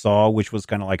that I saw, which was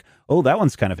kind of like, oh, that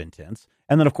one's kind of intense.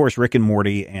 And then, of course, Rick and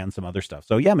Morty and some other stuff.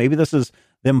 So, yeah, maybe this is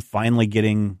them finally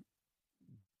getting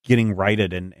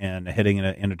righted and heading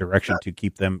in a direction to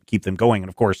keep them going. And,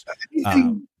 of course,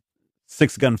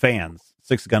 Six Gun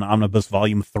Omnibus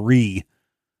Volume 3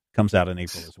 comes out in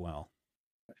April as well.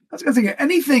 I was going to think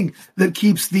anything that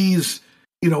keeps these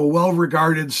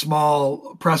well-regarded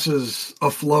small presses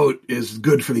afloat is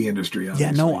good for the industry.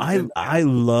 Obviously. Yeah, no, I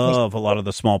love a lot of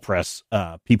the small press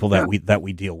people that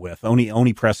we deal with.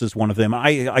 Oni Press is one of them.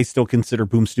 I still consider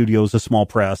Boom Studios a small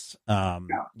press.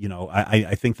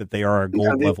 I think that they are a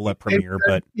gold level at Premiere,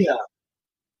 but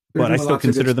I still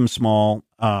consider them small.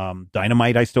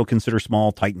 Dynamite I still consider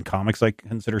small. Titan Comics I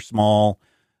consider small.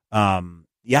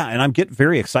 Yeah, and I'm getting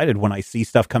very excited when I see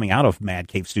stuff coming out of Mad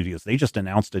Cave Studios. They just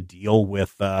announced a deal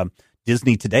with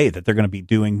Disney today that they're going to be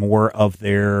doing more of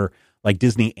their like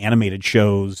Disney animated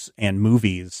shows and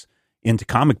movies into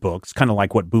comic books, kind of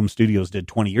like what Boom Studios did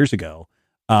 20 years ago.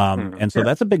 And so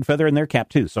that's a big feather in their cap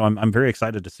too. So I'm very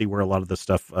excited to see where a lot of this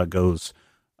stuff goes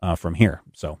from here.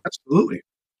 So absolutely.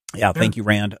 Yeah, thank you,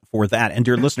 Rand, for that. And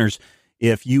dear listeners,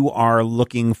 if you are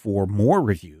looking for more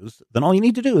reviews, then all you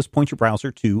need to do is point your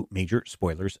browser to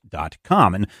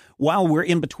majorspoilers.com. And while we're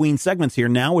in between segments here,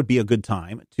 now would be a good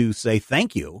time to say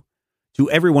thank you to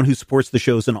everyone who supports the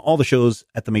shows and all the shows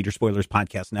at the Major Spoilers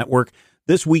Podcast Network.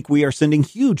 This week, we are sending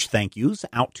huge thank yous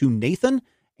out to Nathan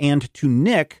and to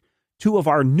Nick, two of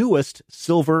our newest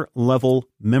silver level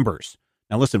members.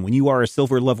 Now, listen, when you are a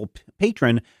silver level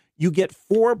patron, you get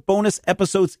 4 bonus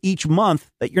episodes each month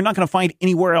that you're not going to find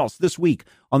anywhere else. This week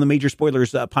on the Major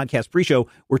Spoilers podcast pre-show,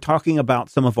 we're talking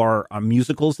about some of our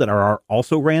musicals that are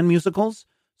also ran musicals.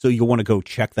 So you'll want to go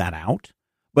check that out.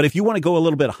 But if you want to go a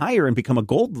little bit higher and become a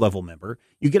gold level member,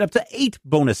 you get up to 8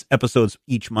 bonus episodes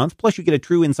each month. Plus you get a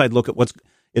true inside look at what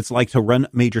it's like to run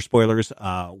Major Spoilers,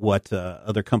 what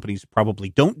other companies probably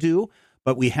don't do.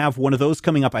 But we have one of those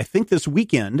coming up. I think this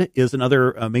weekend is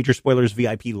another Major Spoilers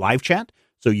VIP live chat.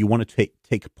 So you want to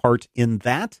take part in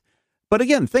that. But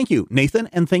again, thank you, Nathan,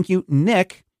 and thank you,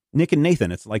 Nick. Nick and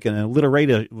Nathan. It's like an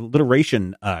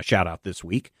alliteration shout out this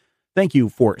week. Thank you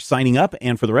for signing up.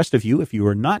 And for the rest of you, if you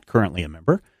are not currently a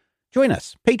member, join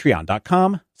us.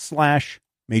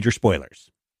 Patreon.com/Major Spoilers.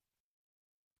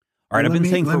 All right, I've been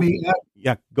saying go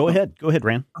ahead. Go ahead,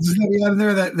 Rand. I was going to add in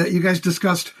there that you guys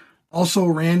discussed also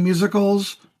ran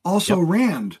musicals,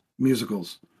 rand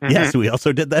musicals. Yes, we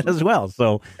also did that as well.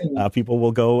 So people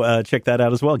will go check that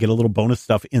out as well. Get a little bonus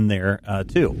stuff in there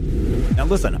too. Now,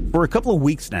 listen, for a couple of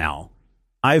weeks now,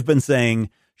 I've been saying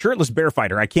Shirtless Bear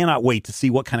Fighter. I cannot wait to see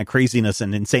what kind of craziness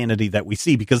and insanity that we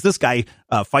see, because this guy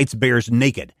fights bears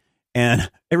naked.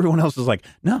 And everyone else is like,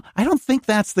 no, I don't think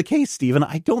that's the case, Stephen.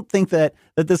 I don't think that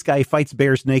this guy fights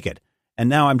bears naked. And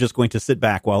now I'm just going to sit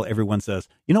back while everyone says,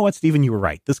 you know what, Stephen, you were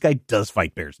right. This guy does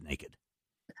fight bears naked.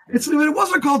 It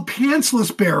wasn't called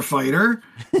Pantsless Bear Fighter.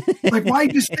 Like, why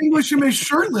distinguish him as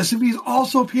shirtless if he's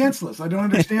also pantsless? I don't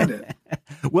understand it.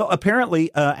 Well,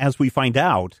 apparently, as we find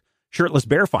out, Shirtless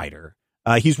Bear Fighter,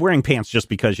 he's wearing pants just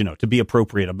because, to be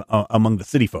appropriate among the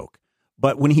city folk.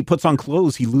 But when he puts on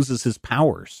clothes, he loses his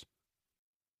powers.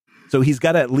 So he's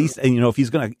got to at least, if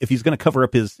he's gonna cover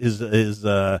up his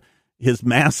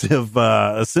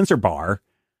massive sensor bar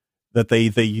that they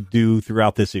do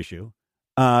throughout this issue.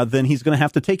 Then he's going to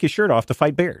have to take his shirt off to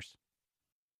fight bears.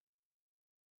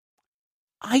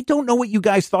 I don't know what you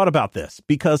guys thought about this,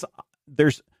 because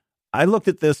I looked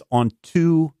at this on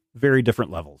 2 very different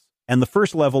levels. And the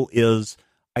first level is,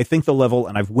 I think the level,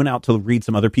 and I've went out to read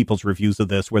some other people's reviews of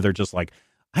this, where they're just like,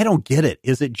 I don't get it.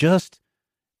 Is it just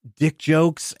dick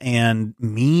jokes and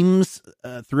memes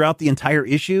throughout the entire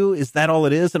issue? Is that all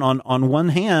it is? And on one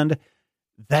hand,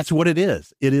 that's what it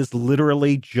is. It is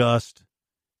literally just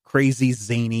crazy,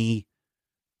 zany,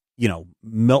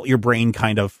 melt your brain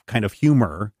kind of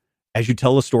humor as you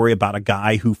tell a story about a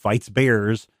guy who fights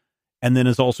bears and then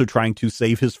is also trying to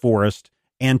save his forest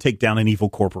and take down an evil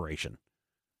corporation.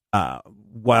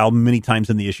 While many times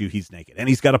in the issue he's naked, and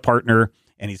he's got a partner,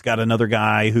 and he's got another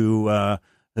guy who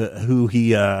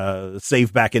he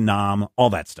saved back in Nam, all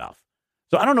that stuff.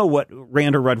 So I don't know what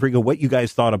Rand or Rodrigo, what you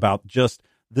guys thought about just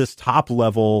this top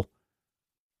level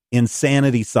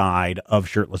insanity side of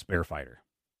Shirtless Bear Fighter.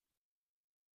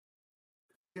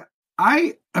 Yeah,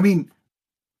 I mean,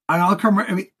 I'll come.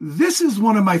 I mean, this is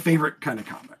one of my favorite kind of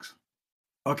comics.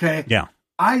 Okay. Yeah.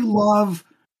 I love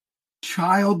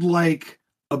childlike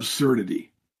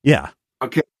absurdity. Yeah.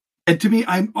 Okay. And to me,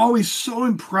 I'm always so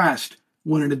impressed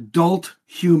when an adult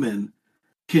human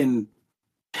can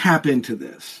tap into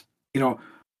this. You know,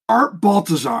 Art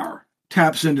Baltazar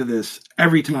taps into this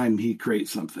every time he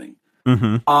creates something.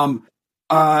 Mm-hmm.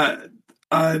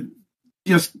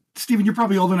 Yes, Stephen, you're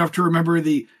probably old enough to remember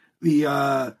the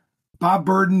Bob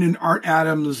Burden and Art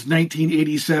Adams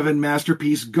 1987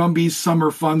 masterpiece Gumby's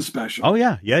Summer Fun Special. Oh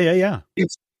yeah.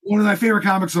 It's one of my favorite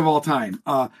comics of all time.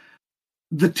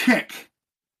 The Tick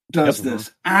does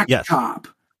this. Axe Cop.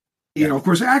 You know, of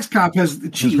course, Axe Cop has the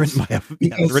cheats.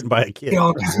 It's written by a kid. You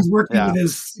know, he's working with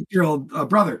his 6-year-old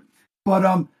brother. But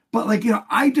like, you know,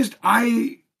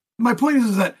 my point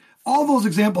is that all those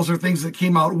examples are things that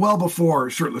came out well before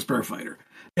Shirtless Bear Fighter.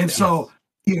 And so,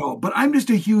 you know, but I'm just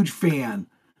a huge fan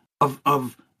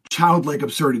of childlike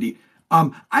absurdity.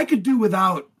 I could do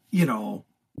without, you know,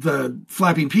 the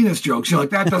flapping penis jokes. You know,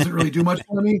 like that doesn't really do much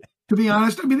for me, to be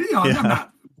honest. I mean, you know, I'm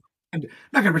not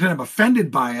going to pretend I'm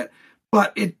offended by it,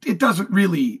 but it doesn't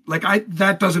really, like,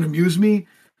 that doesn't amuse me.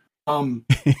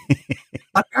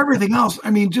 Everything else,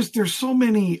 I mean, just there's so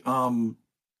many.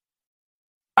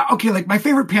 Okay, like my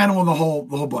favorite panel in the whole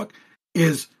book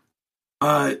is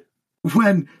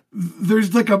when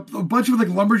there's like a bunch of like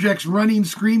lumberjacks running,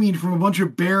 screaming from a bunch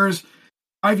of bears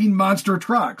driving monster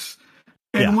trucks.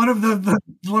 And one of the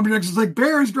lumberjacks is like,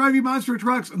 bears driving monster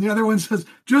trucks. And the other one says,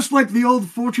 just like the old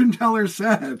fortune teller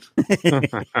said.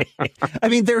 I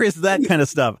mean, there is that kind of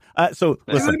stuff. So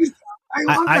listen, I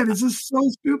love that. It's just so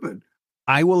stupid.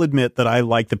 I will admit that I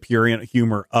like the pure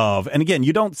humor of, and again,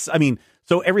 you don't, I mean,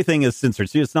 so everything is censored.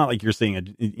 So it's not like you're seeing a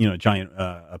giant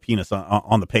a penis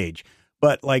on the page,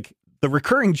 but like the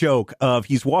recurring joke of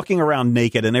he's walking around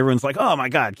naked and everyone's like, oh my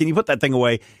God, can you put that thing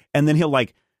away? And then he'll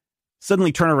like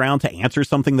suddenly turn around to answer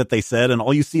something that they said. And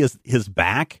all you see is his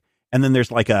back. And then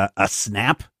there's like a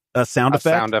snap, a sound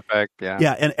effect. Yeah.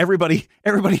 Yeah. And everybody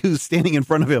who's standing in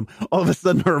front of him, all of a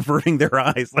sudden are averting their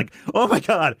eyes like, oh my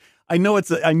God. I know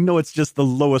it's just the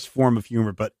lowest form of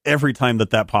humor, but every time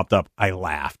that popped up, I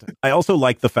laughed. I also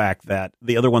like the fact that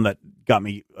the other one that got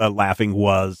me laughing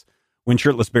was when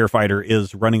Shirtless Bear Fighter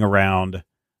is running around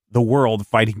the world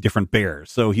fighting different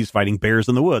bears. So he's fighting bears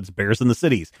in the woods, bears in the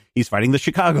cities. He's fighting the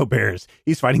Chicago Bears.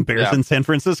 He's fighting bears in San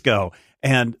Francisco.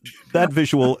 And that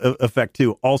visual effect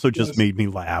too also just made me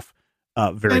laugh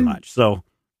very much. So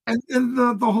and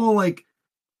the whole like,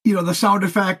 you know, the sound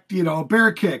effect, you know,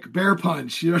 bear kick, bear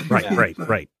punch, you know.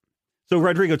 Right. So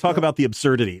Rodrigo, talk about the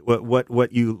absurdity.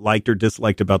 What you liked or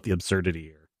disliked about the absurdity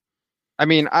here. I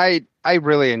mean, I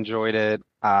really enjoyed it.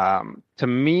 To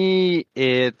me,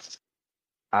 it's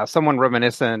someone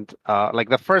reminiscent. Like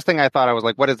the first thing I thought, I was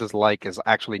like, what is this like? Is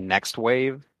actually Next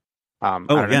Wave. I don't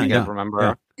know if you guys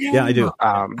remember. Yeah, I do.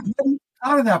 I'm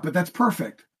out of that, but that's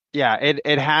perfect. Yeah,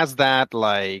 it has that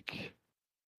like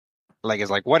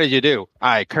it's like, what did you do?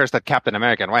 I cursed at Captain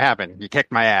America. What happened? You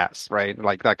kicked my ass, right?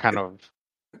 Like that kind of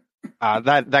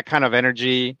that kind of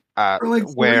energy. Or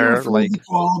like where like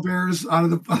koala bears out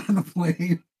of the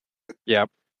plane. Yep.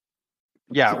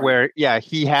 Yeah, sorry.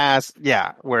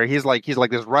 Where he's like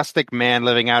this rustic man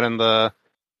living out in the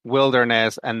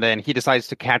wilderness, and then he decides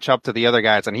to catch up to the other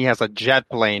guys, and he has a jet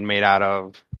plane made out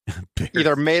of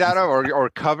either made out of or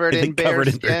covered in bear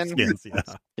skins.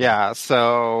 Yeah.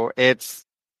 So it's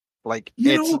like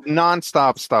it's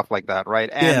nonstop stuff like that, right?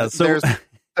 And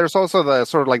there's also the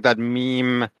sort of like that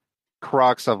meme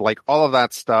crux of like all of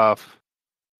that stuff.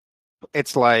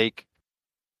 It's like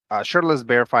Shirtless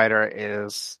Bear Fighter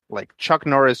is like Chuck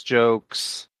Norris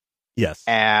jokes. Yes.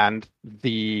 And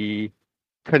the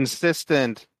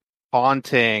consistent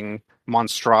haunting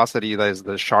monstrosity that is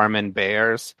the Charmin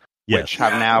bears, which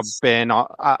have now been,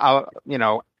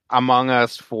 among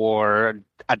us for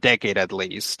a decade at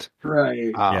least.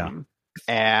 Right.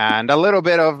 And a little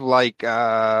bit of like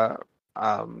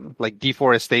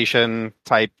deforestation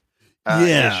type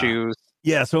issues.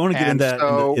 Yeah. So I want to get into that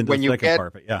in the second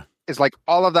part, but yeah. It's like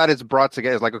all of that is brought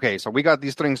together. It's like, okay, so we got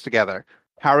these strings together.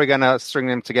 How are we going to string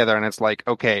them together? And it's like,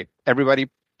 okay, everybody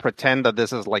pretend that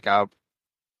this is like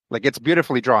it's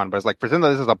beautifully drawn, but it's like, pretend that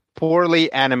this is a poorly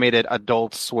animated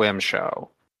Adult Swim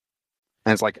show.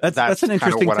 And it's like that's an kind of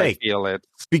interesting what take. I feel it.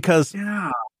 Because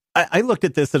Yeah. I looked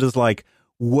at this as like,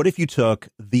 what if you took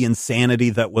the insanity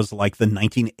that was like the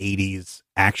 1980s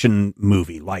action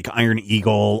movie, like Iron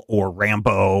Eagle or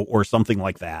Rambo or something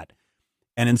like that,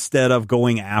 and instead of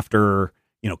going after,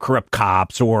 corrupt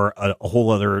cops or a whole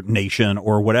other nation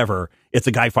or whatever, it's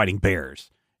a guy fighting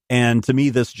bears. And to me,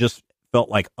 this just felt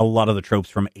like a lot of the tropes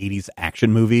from 80s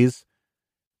action movies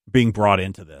being brought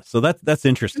into this. So that's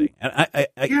interesting. And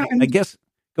I guess,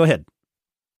 go ahead.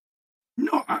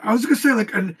 No, I was going to say,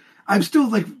 like, I'm still,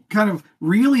 like, kind of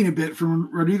reeling a bit from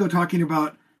Rodrigo talking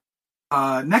about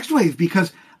Next Wave,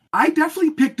 because I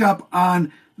definitely picked up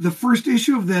on the first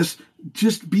issue of this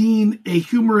just being a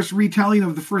humorous retelling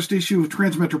of the first issue of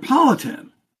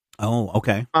Transmetropolitan. Oh,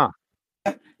 okay.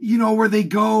 Where they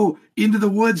go into the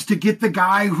woods to get the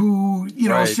guy who,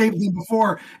 Right. saved them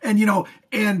before. And,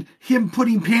 and him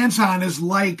putting pants on is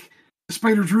like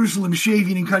Spider Jerusalem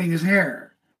shaving and cutting his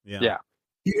hair. Yeah.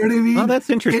 You know what I mean? Oh, that's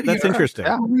interesting. That's interesting.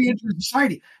 Re-enter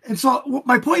society. And so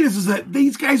my point is that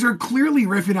these guys are clearly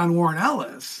riffing on Warren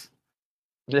Ellis.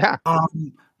 Yeah.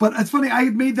 But it's funny, I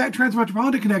had made that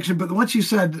Transmetropolitan connection, but once you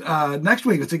said Next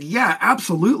Week, it's like, yeah,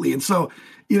 absolutely. And so,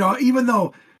 even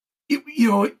though,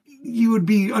 you would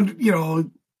be,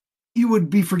 you would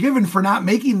be forgiven for not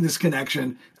making this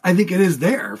connection, I think it is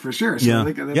there for sure. So Yeah.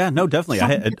 I think No, definitely.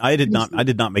 I did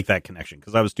not make that connection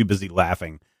because I was too busy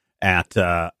laughing at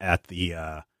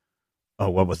the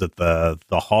what was it, the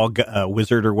hog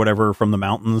wizard or whatever from the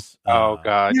mountains. Oh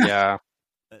God, yeah.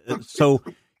 So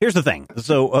here's the thing.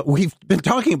 So we've been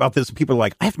talking about this, and people are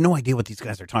like, I have no idea what these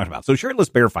guys are talking about. So Shirtless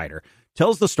Bear Fighter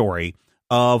tells the story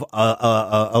of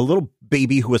a little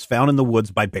baby who was found in the woods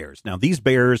by bears. Now, these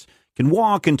bears can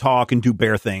walk and talk and do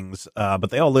bear things, but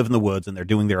they all live in the woods and they're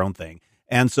doing their own thing.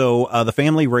 And so the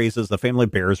family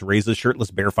of bears raises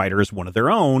Shirtless Bear Fighter as one of their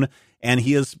own, and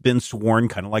he has been sworn,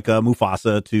 kind of like a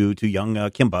Mufasa to young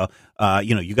Kimba,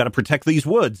 you got to protect these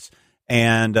woods.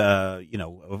 And,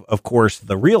 of course,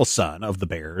 the real son of the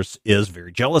bears is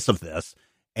very jealous of this.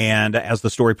 And as the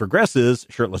story progresses,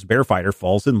 Shirtless Bear Fighter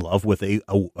falls in love with a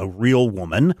real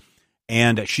woman,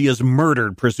 and she is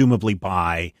murdered, presumably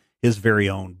by his very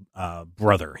own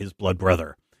brother, his blood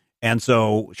brother. And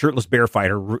so Shirtless Bear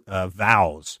Fighter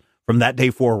vows from that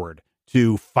day forward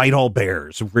to fight all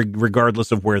bears,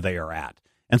 regardless of where they are at.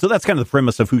 And so that's kind of the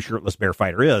premise of who Shirtless Bear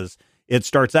Fighter is. It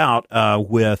starts out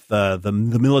with the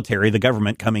military, the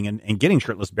government coming in and getting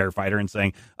Shirtless Bear Fighter and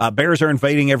saying, bears are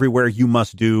invading everywhere. You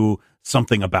must do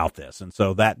something about this. And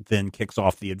so that then kicks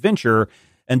off the adventure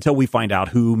until we find out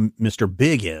who Mr.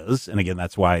 Big is. And again,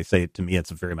 that's why I say, to me, it's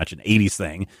very much an 80s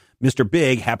thing. Mr.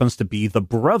 Big happens to be the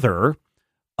brother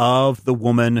of the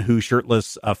woman who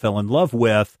Shirtless fell in love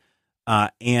with.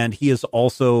 And he is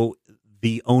also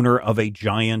the owner of a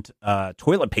giant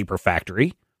toilet paper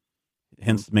factory.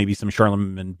 Hence, maybe some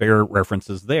Charlemagne Bear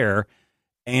references there.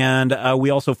 And we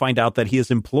also find out that he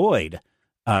has employed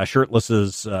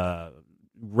Shirtless's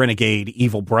renegade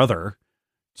evil brother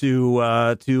to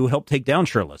help take down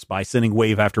Shirtless by sending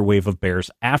wave after wave of bears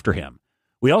after him.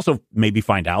 We also maybe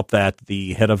find out that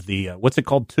the head of the, what's it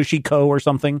called, Tushiko or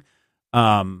something,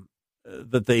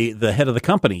 that the head of the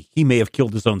company, he may have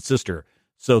killed his own sister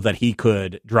so that he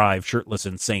could drive Shirtless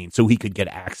insane, so he could get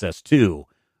access to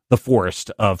the forest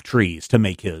of trees to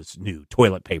make his new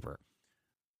toilet paper.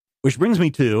 Which brings me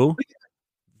to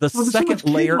the second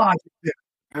layer. I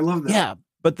love that. Yeah,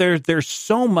 but there's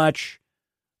so much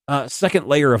second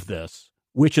layer of this,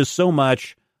 which is so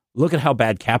much, look at how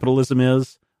bad capitalism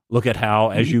is. Look at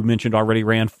how, as you mentioned already,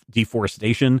 Rand,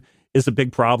 deforestation is a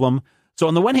big problem. So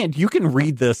on the one hand, you can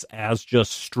read this as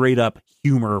just straight up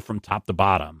humor from top to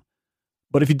bottom.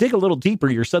 But if you dig a little deeper,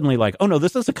 you're suddenly like, oh no,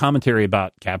 this is a commentary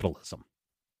about capitalism.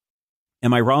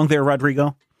 Am I wrong there,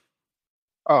 Rodrigo?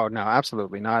 Oh no,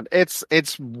 absolutely not. It's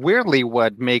weirdly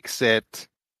what makes it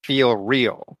feel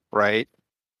real, right?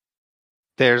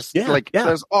 There's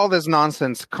there's all this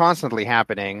nonsense constantly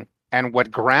happening, and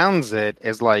what grounds it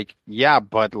is like, yeah,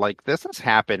 but like this is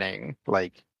happening.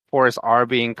 Like forests are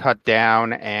being cut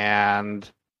down, and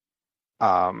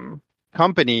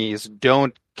companies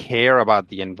don't care about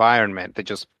the environment. They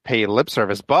just pay lip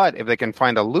service. But if they can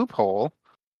find a loophole,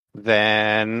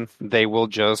 then they will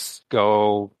just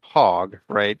go hog,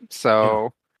 right?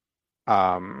 So,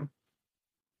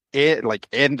 it like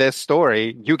in this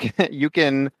story, you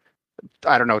can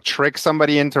I don't know, trick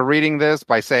somebody into reading this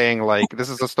by saying like this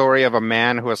is a story of a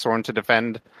man who has sworn to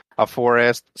defend a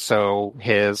forest. So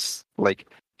his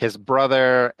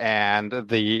brother and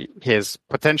his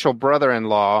potential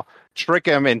brother-in-law trick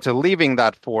him into leaving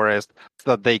that forest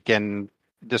so that they can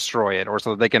destroy it, or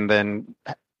so that they can then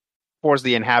force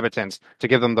the inhabitants to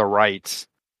give them the rights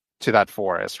to that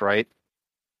forest, right?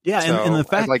 Yeah, and the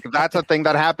fact like that's a thing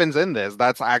that happens in this.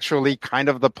 That's actually kind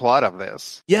of the plot of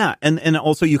this. Yeah, and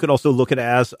also you could also look at it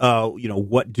as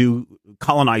what do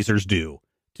colonizers do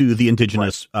to the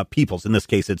indigenous peoples? In this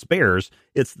case, it's bears.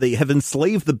 They have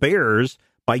enslaved the bears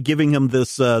by giving them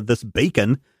this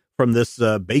bacon from this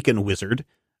bacon wizard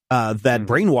that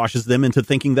brainwashes them into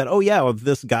thinking that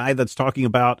this guy that's talking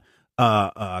about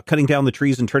cutting down the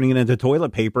trees and turning it into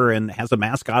toilet paper and has a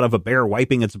mascot of a bear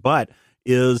wiping its butt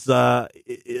is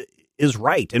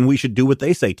right, and we should do what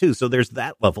they say too. So there's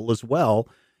that level as well,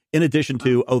 in addition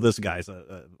to this guy's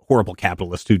a horrible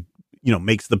capitalist who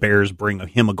makes the bears bring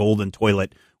him a golden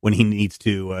toilet when he needs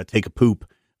to take a poop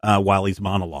while he's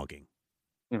monologuing.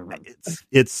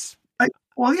 It's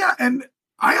and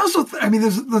I also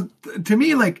there's to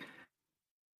me, like,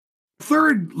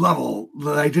 third level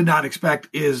that I did not expect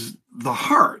is the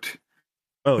heart.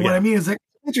 What I mean is, like,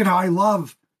 imagine how I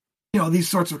love these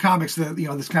sorts of comics, that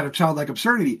this kind of childlike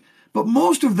absurdity, but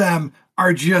most of them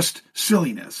are just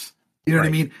silliness. You know what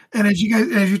I mean? And as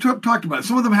you talked about,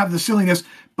 some of them have the silliness,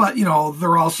 but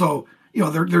they're also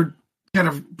they're kind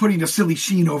of putting a silly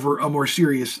sheen over a more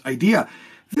serious idea.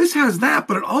 This has that,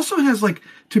 but it also has, like,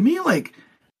 to me, like,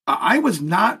 I was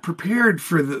not prepared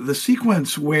for the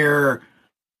sequence where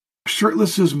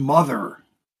Shirtless's mother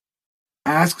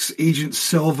asks Agent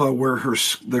Silva where her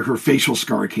facial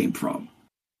scar came from.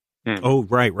 Oh,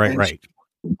 right.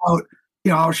 About,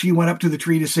 how she went up to the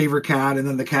tree to save her cat, and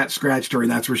then the cat scratched her,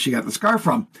 and that's where she got the scar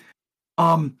from.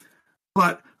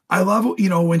 But I love,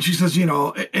 when she says,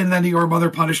 and then your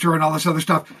mother punished her and all this other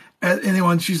stuff. And then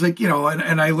when she's like,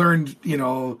 and I learned,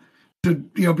 to,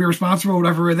 be responsible or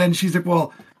whatever. And then she's like,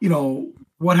 well,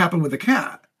 what happened with the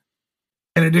cat?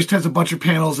 And it just has a bunch of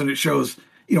panels, and it shows,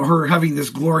 her having this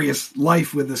glorious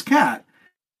life with this cat.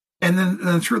 And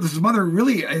then Shirtless's mother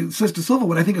really says to Silva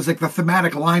what I think is, like, the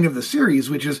thematic line of the series,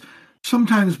 which is,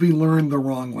 sometimes we learn the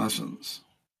wrong lessons.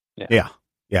 Yeah.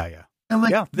 And,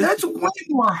 like, that's way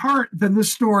more heart than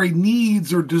this story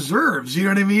needs or deserves. You know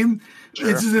what I mean? Sure.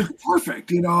 It's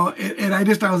perfect, And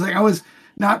I was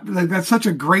not, like, that's such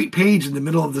a great page in the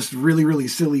middle of this really, really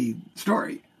silly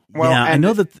story. Well, yeah, I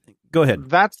know that. Go ahead.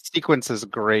 That sequence is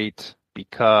great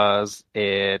because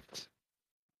it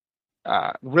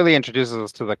really introduces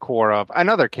us to the core of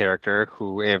another character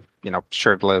who, if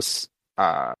Shirtless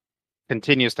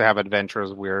continues to have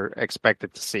adventures we're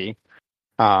expected to see.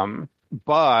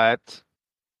 But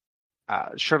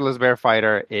Shirtless Bear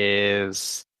Fighter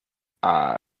is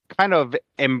kind of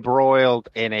embroiled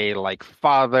in a, like,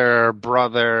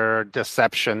 father-brother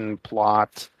deception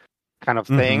plot kind of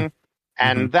thing.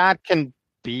 And that can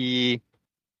be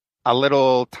a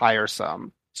little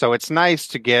tiresome. So it's nice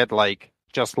to get, like,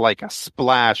 just like a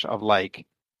splash of, like,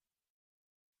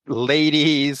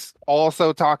 ladies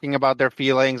also talking about their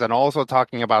feelings and also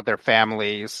talking about their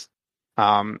families,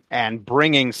 and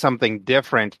bringing something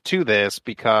different to this,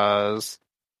 because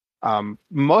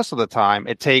most of the time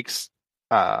it takes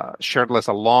Shirtless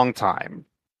a long time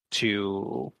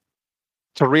to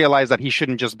realize that he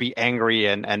shouldn't just be angry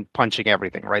and punching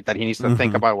everything, right? That he needs to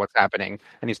think about what's happening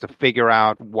and needs to figure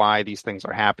out why these things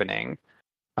are happening.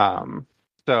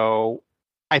 So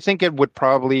I think it would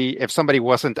probably, if somebody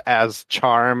wasn't as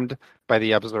charmed by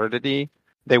the absurdity,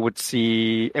 it would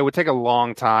take a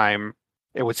long time.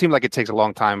 It would seem like it takes a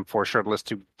long time for Shirtless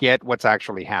to get what's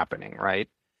actually happening, right?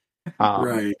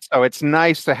 Right. So it's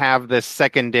nice to have this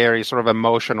secondary sort of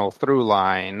emotional through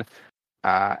line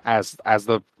as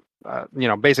the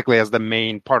basically as the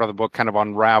main part of the book kind of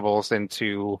unravels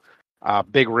into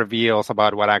big reveals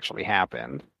about what actually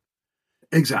happened.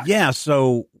 Exactly. Yeah.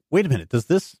 So wait a minute. Does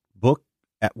this book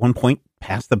at one point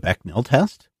pass the Bechdel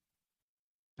test?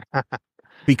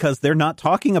 Because they're not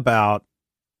talking about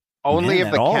only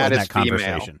if the cat is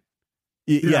female.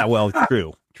 Yeah. Well,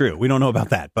 true. We don't know about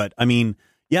that, but I mean,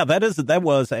 yeah, that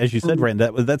was, as you said, Rand,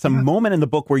 that's a moment in the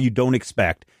book where you don't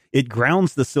expect. It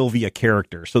grounds the Sylvia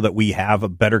character so that we have a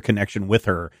better connection with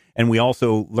her. And we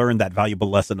also learn that valuable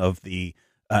lesson of the,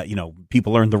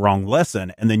 people learn the wrong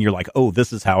lesson. And then you're like, oh,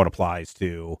 this is how it applies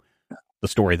to the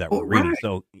story that we're reading.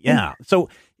 So, yeah. So,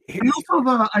 and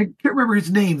also I can't remember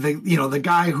his name, the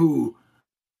guy who.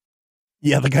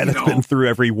 Yeah, the guy that's been through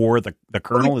every war, the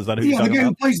Colonel, is that who you're talking about? Yeah, the guy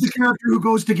who plays the character who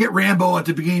goes to get Rambo at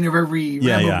the beginning of every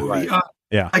Rambo movie. Right.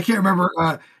 I can't remember,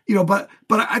 but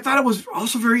I thought it was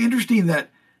also very interesting that,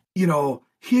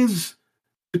 his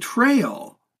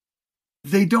betrayal,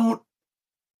 they don't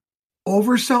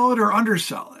oversell it or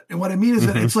undersell it. And what I mean is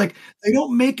that it's like, they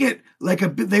don't make it like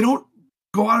they don't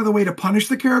go out of the way to punish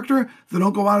the character. They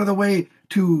don't go out of the way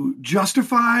to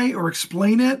justify or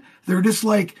explain it. They're just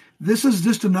like, this is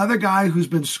just another guy who's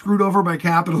been screwed over by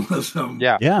capitalism.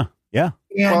 Yeah.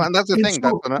 And that's the thing.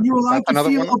 So you're allowed to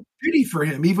feel a pity for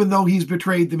him, even though he's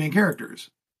betrayed the main characters.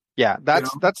 Yeah,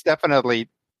 that's definitely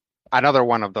another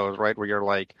one of those, right? Where you're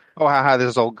like, oh, haha, this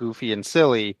is all goofy and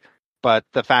silly. But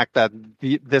the fact that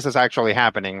this is actually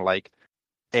happening, like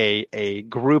a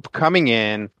group coming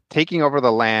in, taking over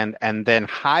the land, and then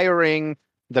hiring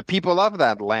the people of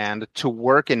that land to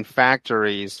work in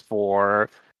factories for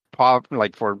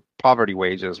poverty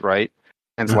wages, right?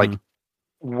 And it's like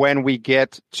when we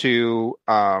get to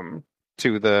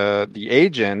the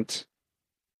agent,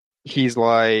 he's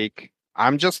like,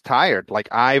 I'm just tired. Like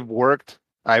I've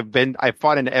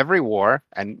fought in every war,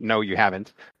 and no, you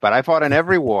haven't, but I fought in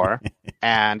every war,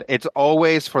 and it's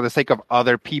always for the sake of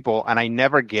other people, and I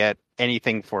never get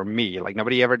anything for me. Like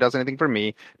nobody ever does anything for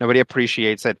me. Nobody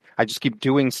appreciates it. I just keep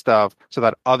doing stuff so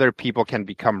that other people can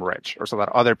become rich, or so that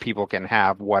other people can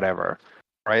have whatever,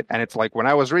 right? And it's like when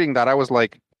I was reading that, I was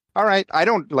like, all right, I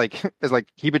don't like. It's like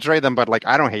he betrayed them, but like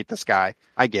I don't hate this guy.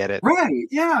 I get it. Right?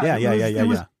 Yeah. Yeah.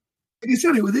 Like I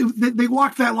said, they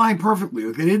walked that line perfectly.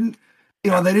 Like they didn't, they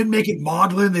didn't make it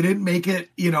maudlin. They didn't make it,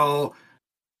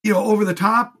 over the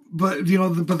top. But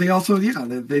but they also,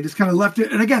 they just kind of left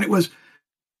it. And again, it was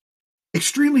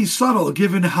extremely subtle,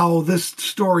 given how this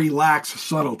story lacks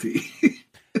subtlety.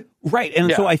 Right,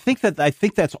 and so I think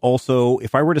that's also,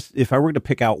 if I were to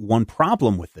pick out one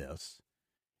problem with this,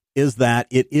 is that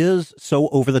it is so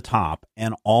over the top,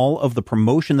 and all of the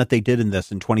promotion that they did in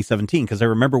this in 2017. Because I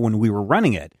remember when we were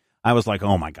running it, I was like,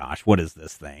 oh my gosh, what is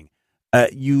this thing?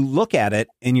 You look at it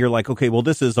and you're like, okay, well,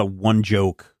 this is a one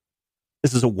joke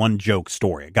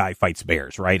story. A guy fights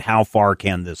bears, right? How far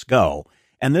can this go?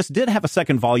 And this did have a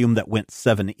second volume that went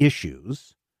 7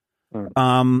 issues.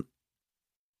 But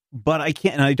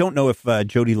I don't know if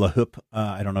Jody LaHoop,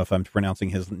 I don't know if I'm pronouncing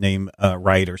his name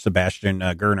right, or Sebastian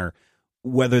Gerner,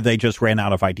 whether they just ran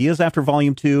out of ideas after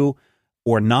volume 2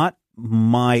 or not.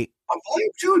 Volume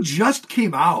 2 just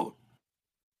came out.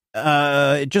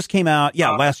 It just came out,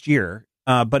 last year.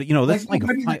 But that's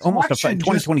almost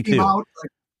 2022.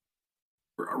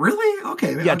 Really?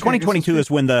 Okay. Yeah, 2022 is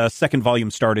when the second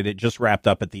volume started. It just wrapped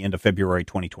up at the end of February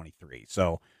 2023.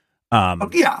 So,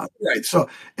 right. So,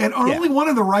 and only one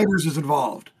of the writers is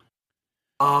involved.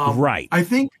 Right. I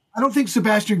don't think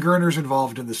Sebastian Gerner's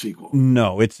involved in the sequel.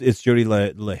 No, it's Jody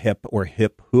LaHip or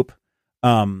Hip Hoop.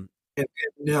 No.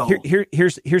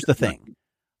 Here's the thing.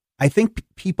 I think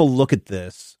people look at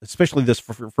this, especially this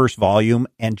first volume,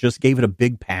 and just gave it a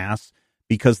big pass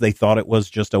because they thought it was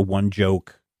just a one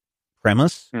joke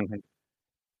premise. Mm-hmm.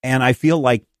 And I feel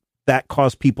like that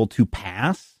caused people to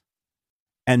pass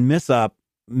and miss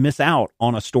out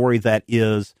on a story that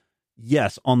is,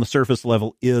 yes, on the surface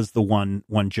level is the one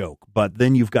joke, but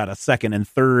then you've got a second and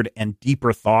third and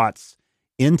deeper thoughts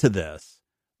into this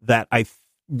that I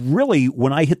really,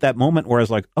 when I hit that moment where I was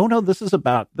like, oh no, this is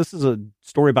a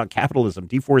story about capitalism,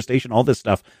 deforestation, all this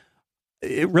stuff.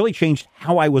 It really changed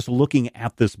how I was looking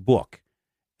at this book.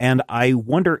 And I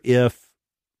wonder if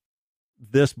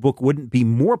this book wouldn't be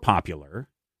more popular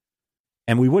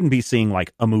and we wouldn't be seeing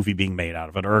like a movie being made out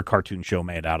of it or a cartoon show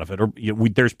made out of it. Or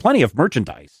there's plenty of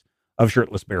merchandise of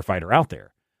Shirtless Bear Fighter out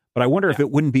there. But I wonder if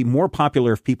it wouldn't be more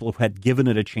popular if people had given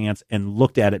it a chance and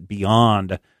looked at it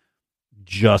beyond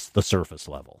just the surface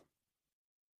level.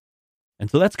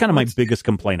 And so that's kind of my biggest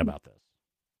complaint about this.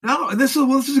 No, this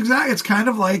is exactly, it's kind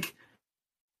of like,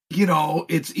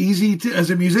 it's easy to, as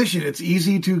a musician, it's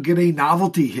easy to get a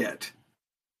novelty hit,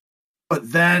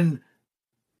 but then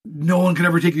no one can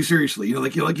ever take you seriously. You're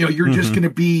just going to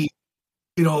be,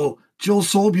 Jill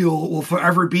Sobule will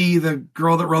forever be the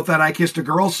girl that wrote that I Kissed a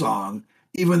Girl song,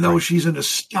 even though she's an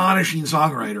astonishing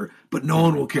songwriter, but no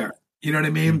one will care. You know what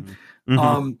I mean?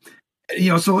 Mm-hmm.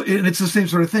 So and it's the same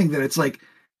sort of thing that it's like,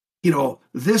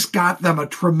 this got them a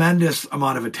tremendous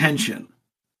amount of attention.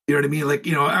 You know what I mean? Like,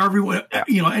 everyone,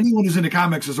 anyone who's into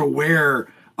comics is aware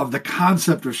of the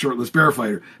concept of Shirtless Bear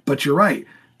Fighter, but you're right.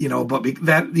 But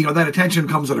that attention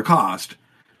comes at a cost.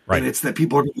 Right. And it's that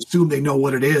people are going to assume they know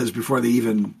what it is before they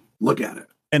even look at it.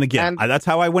 And again, that's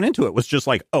how I went into it, was just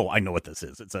like, oh, I know what this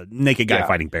is. It's a naked guy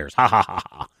fighting bears. Ha, ha, ha,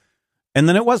 ha. And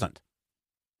then it wasn't.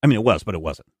 I mean, it was, but it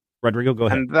wasn't. Rodrigo, go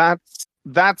ahead. And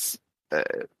that's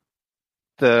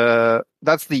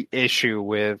the issue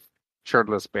with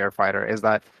Shirtless Bear Fighter, is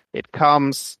that it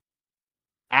comes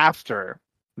after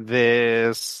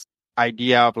this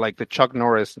idea of like the Chuck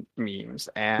Norris memes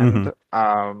and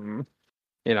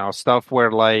stuff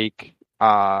where like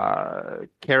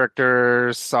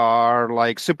characters are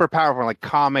like super powerful, like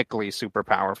comically super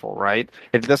powerful, right?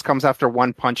 This comes after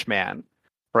One Punch Man,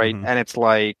 right? And it's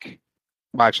like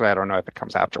Well, actually, I don't know if it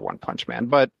comes after One Punch Man,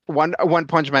 but One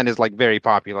Punch Man is like very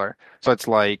popular. So it's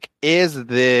like, is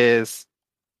this,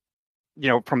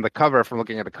 from the cover, from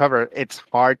looking at the cover, it's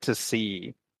hard to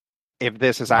see if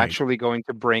this is Right. actually going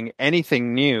to bring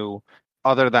anything new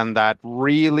other than that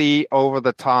really over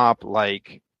the top,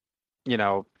 like,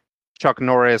 Chuck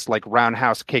Norris, like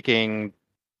roundhouse kicking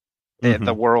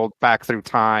the world back through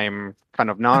time kind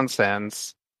of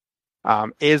nonsense.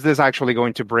 Is this actually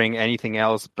going to bring anything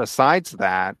else besides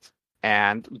that?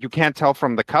 And you can't tell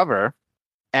from the cover.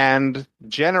 And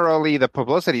generally, the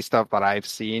publicity stuff that I've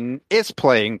seen is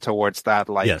playing towards that.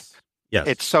 Like, Yes.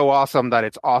 it's so awesome that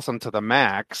it's awesome to the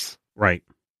max. Right.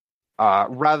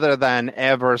 Rather than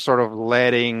ever sort of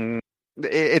letting.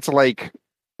 It's like,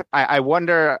 I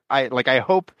wonder. I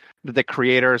hope that the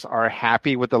creators are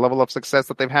happy with the level of success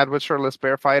that they've had with Shirtless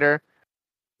Bear Fighter,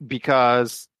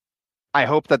 because I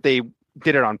hope that they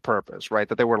did it on purpose, right?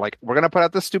 That they were like, we're going to put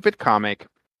out this stupid comic,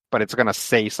 but it's going to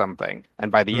say something.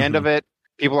 And by the end of it,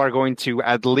 people are going to,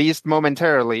 at least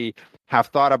momentarily, have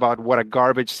thought about what a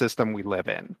garbage system we live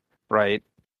in, right?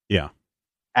 Yeah.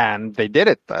 And they did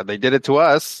it. They did it to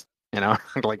us,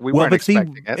 like we weren't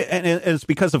expecting it. And it's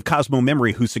because of Cosmo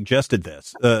Memory, who suggested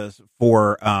this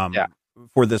for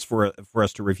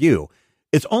us to review.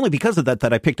 It's only because of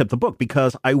that I picked up the book,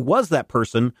 because I was that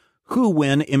person who,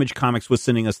 when Image Comics was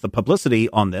sending us the publicity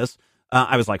on this,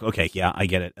 I was like, okay, yeah, I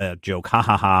get it. Joke, ha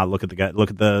ha ha. Look at the guy. Look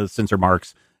at the censor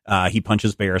marks. He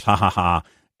punches bears, ha ha ha.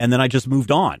 And then I just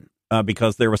moved on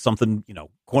because there was something,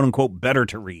 quote unquote, better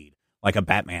to read, like a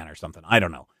Batman or something. I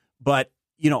don't know, but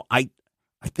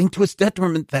I think to its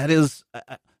detriment, that is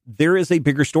there is a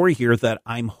bigger story here that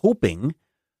I'm hoping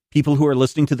people who are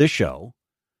listening to this show,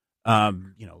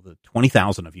 the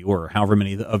 20,000 of you or however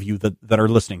many of you that are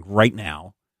listening right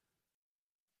now,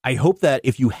 I hope that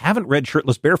if you haven't read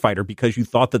Shirtless Bear Fighter because you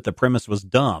thought that the premise was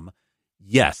dumb,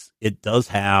 yes, it does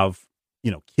have,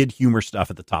 kid humor stuff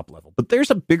at the top level. But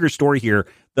there's a bigger story here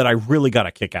that I really got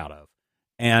a kick out of.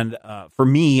 And for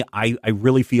me, I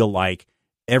really feel like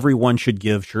everyone should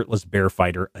give Shirtless Bear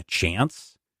Fighter a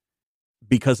chance,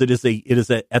 because it is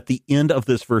at the end of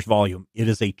this first volume, it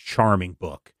is a charming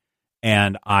book.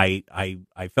 And I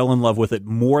fell in love with it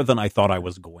more than I thought I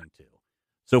was going to.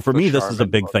 So for me, this is a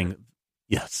big thing.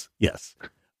 Yes.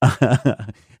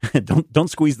 Don't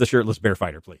squeeze the Shirtless Bear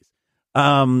Fighter, please.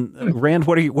 Rand,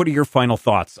 what are your final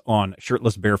thoughts on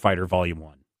Shirtless Bear Fighter Volume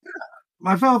 1?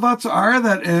 My final thoughts are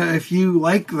that if you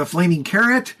like The Flaming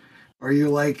Carrot, or you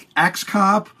like Axe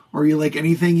Cop, or you like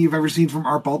anything you've ever seen from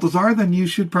Art Baltazar, then you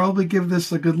should probably give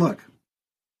this a good look.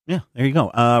 Yeah, there you go.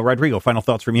 Rodrigo, final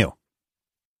thoughts from you.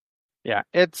 Yeah,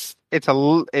 it's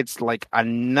like a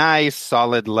nice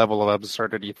solid level of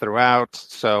absurdity throughout.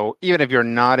 So even if you're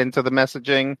not into the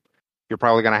messaging, you're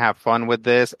probably going to have fun with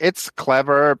this. It's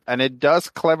clever, and it does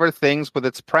clever things with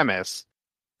its premise.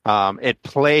 It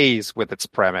plays with its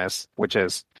premise, which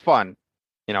is fun.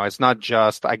 It's not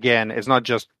just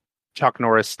Chuck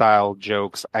Norris style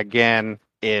jokes. Again,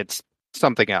 it's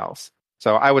something else.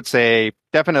 So I would say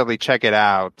definitely check it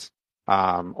out.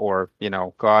 Or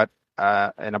go out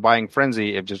in a buying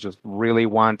frenzy if you just really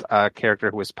want a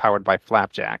character who is powered by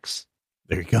flapjacks.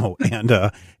 There you go.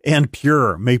 And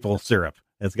pure maple syrup.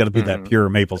 It's got to be that pure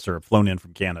maple syrup flown in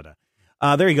from Canada.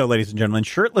 There you go, ladies and gentlemen.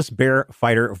 Shirtless Bear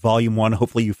Fighter Volume 1.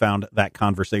 Hopefully you found that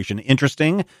conversation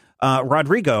interesting.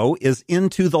 Rodrigo is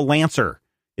into the Lancer.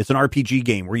 It's an RPG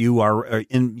game where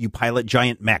you pilot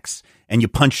giant mechs and you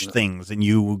punch things and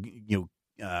you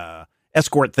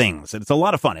escort things. It's a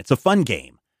lot of fun. It's a fun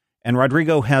game. And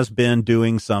Rodrigo has been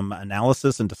doing some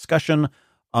analysis and discussion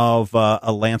of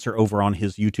a Lancer over on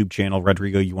his YouTube channel.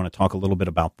 Rodrigo, you want to talk a little bit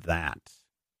about that?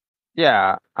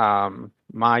 Yeah.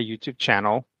 My YouTube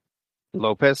channel,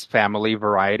 Lopez Family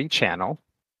Variety Channel.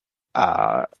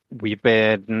 I've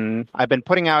been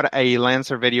putting out a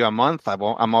Lancer video a month.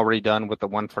 I'm already done with the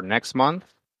one for next month.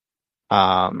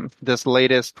 This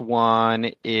latest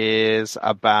one is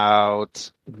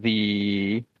about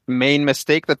the main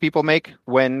mistake that people make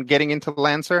when getting into the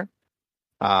Lancer,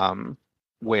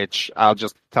 which I'll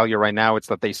just tell you right now, it's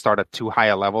that they start at too high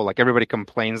a level. Like everybody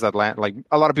complains that like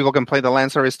a lot of people complain the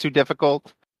Lancer is too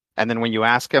difficult. And then when you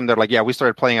ask them, they're like, yeah, we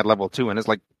started playing at level 2. And it's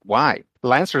like, why?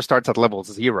 Lancer starts at level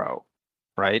 0,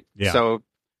 right? Yeah. So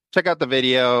check out the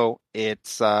video.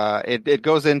 It's it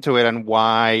goes into it and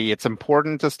why it's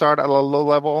important to start at a low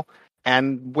level,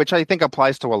 and which I think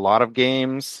applies to a lot of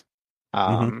games.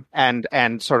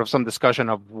 And sort of some discussion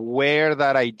of where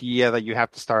that idea that you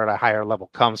have to start at a higher level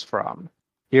comes from.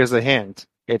 Here's a hint.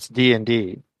 It's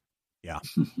D&D. Yeah.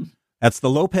 That's the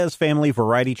Lopez Family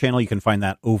Variety Channel. You can find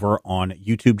that over on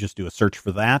YouTube. Just do a search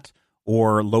for that.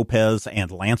 or Lopez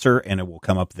and Lancer, and it will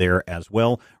come up there as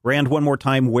well. Rand, one more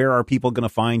time, where are people going to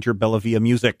find your Bella Via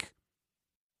music?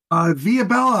 Via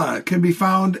Bella can be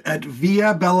found at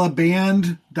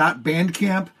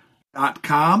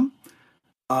viabellaband.bandcamp.com.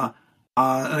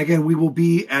 And again, we will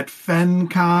be at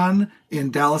FenCon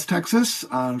in Dallas, Texas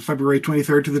on February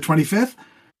 23rd to the 25th.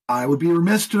 I would be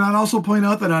remiss to not also point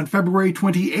out that on February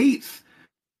 28th,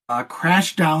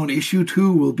 Crashdown Issue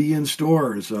 2 will be in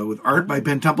stores with art by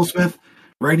Ben Templesmith,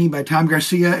 writing by Tom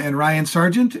Garcia and Ryan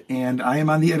Sargent, and I am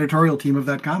on the editorial team of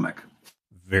that comic.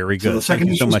 Very good. So the second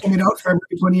issue is coming out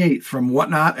February 28th from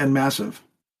Whatnot and Massive.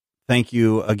 Thank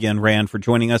you again, Rand, for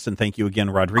joining us, and thank you again,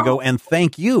 Rodrigo, and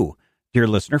thank you, dear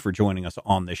listener, for joining us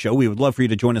on this show. We would love for you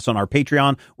to join us on our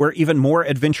Patreon, where even more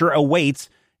adventure awaits,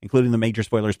 including the Major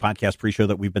Spoilers podcast pre-show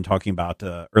that we've been talking about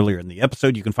earlier in the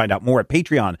episode. You can find out more at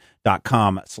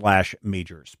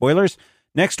patreon.com/Major Spoilers.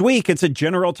 Next week, it's a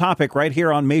general topic right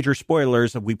here on Major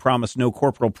Spoilers. We promise no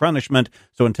corporal punishment.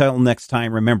 So until next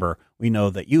time, remember, we know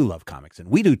that you love comics, and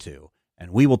we do too,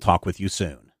 and we will talk with you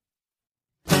soon.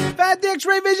 If I had the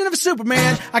X-ray vision of a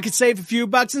Superman, I could save a few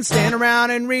bucks and stand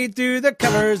around and read through the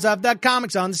covers of the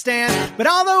comics on the stand. But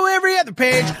although every other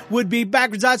page would be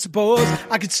backwards, I suppose,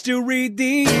 I could still read the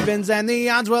evens and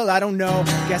the odds. Well, I don't know.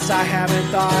 Guess I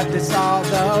haven't thought this all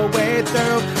the way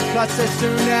through. Plus, as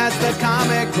soon as the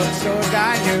comic book store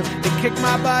guy knew, he kicked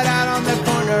my butt out on the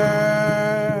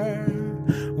corner.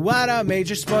 What a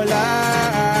major spoiler.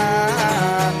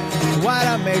 What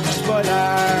a major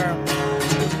spoiler.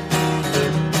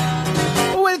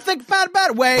 Think about a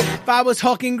better way. If I was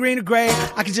hulking green or gray,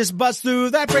 I could just bust through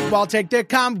that brick wall, take their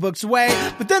comic books away.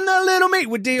 But then the little meat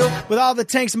would deal with all the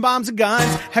tanks and bombs and guns.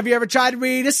 Have you ever tried to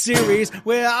read a series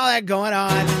with all that going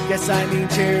on? Guess I need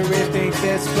to rethink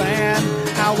this plan.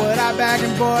 How would I back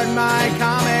and board my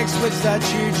comics with such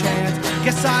huge hands?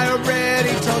 Guess I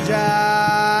already told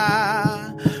ya.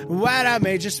 What a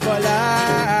major spoiler.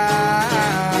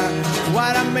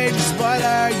 What a major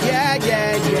spoiler. Yeah,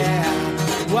 yeah, yeah.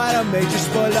 What a major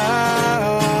spoiler.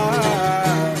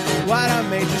 What a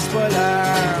major spoiler.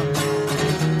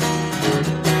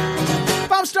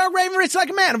 If I'm Stark Raven, rich like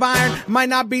a man of iron, I might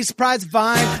not be surprised to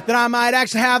find that I might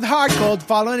actually have the hard cold to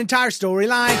follow an entire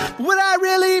storyline. But would I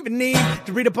really even need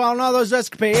to read up on all those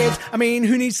escapades? I mean,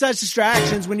 who needs such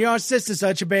distractions when your sister's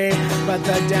such a babe? But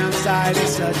the downside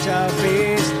is such a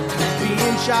beast.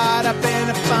 Being shot up in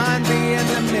a fun, be in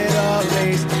the Middle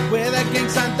East with a gang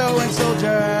sign throwing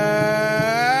soldier.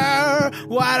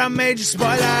 What a major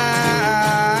spoiler.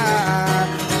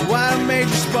 What a major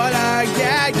spoiler.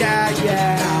 Yeah, yeah,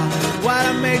 yeah. What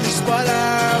a major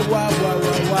spoiler. Whoa, whoa,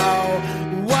 whoa, whoa.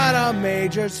 What a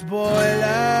major spoiler.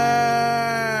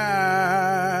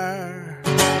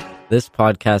 This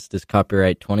podcast is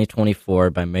copyright 2024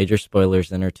 by Major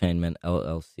Spoilers Entertainment,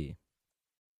 LLC.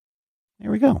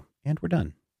 There we go. And we're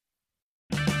done.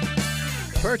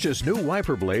 Purchase new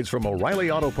wiper blades from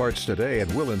O'Reilly Auto Parts today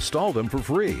and we'll install them for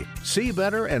free. See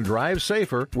better and drive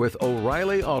safer with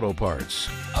O'Reilly Auto Parts.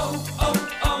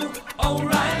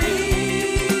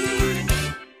 O'Reilly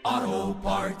Auto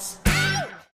Parts.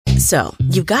 So,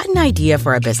 you've got an idea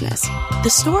for a business. The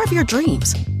store of your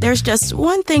dreams. There's just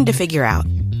one thing to figure out.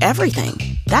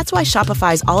 Everything. That's why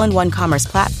Shopify's all-in-one commerce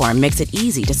platform makes it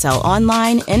easy to sell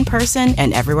online, in person,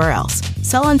 and everywhere else.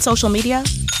 Sell on social media,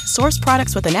 source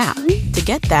products with an app to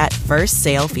get that first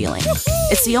sale feeling.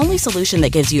 It's the only solution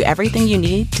that gives you everything you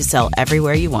need to sell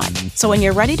everywhere you want. So when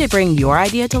you're ready to bring your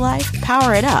idea to life,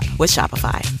 power it up with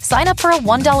Shopify. Sign up for a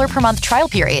 $1 per month trial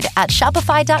period at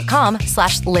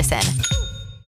shopify.com/listen.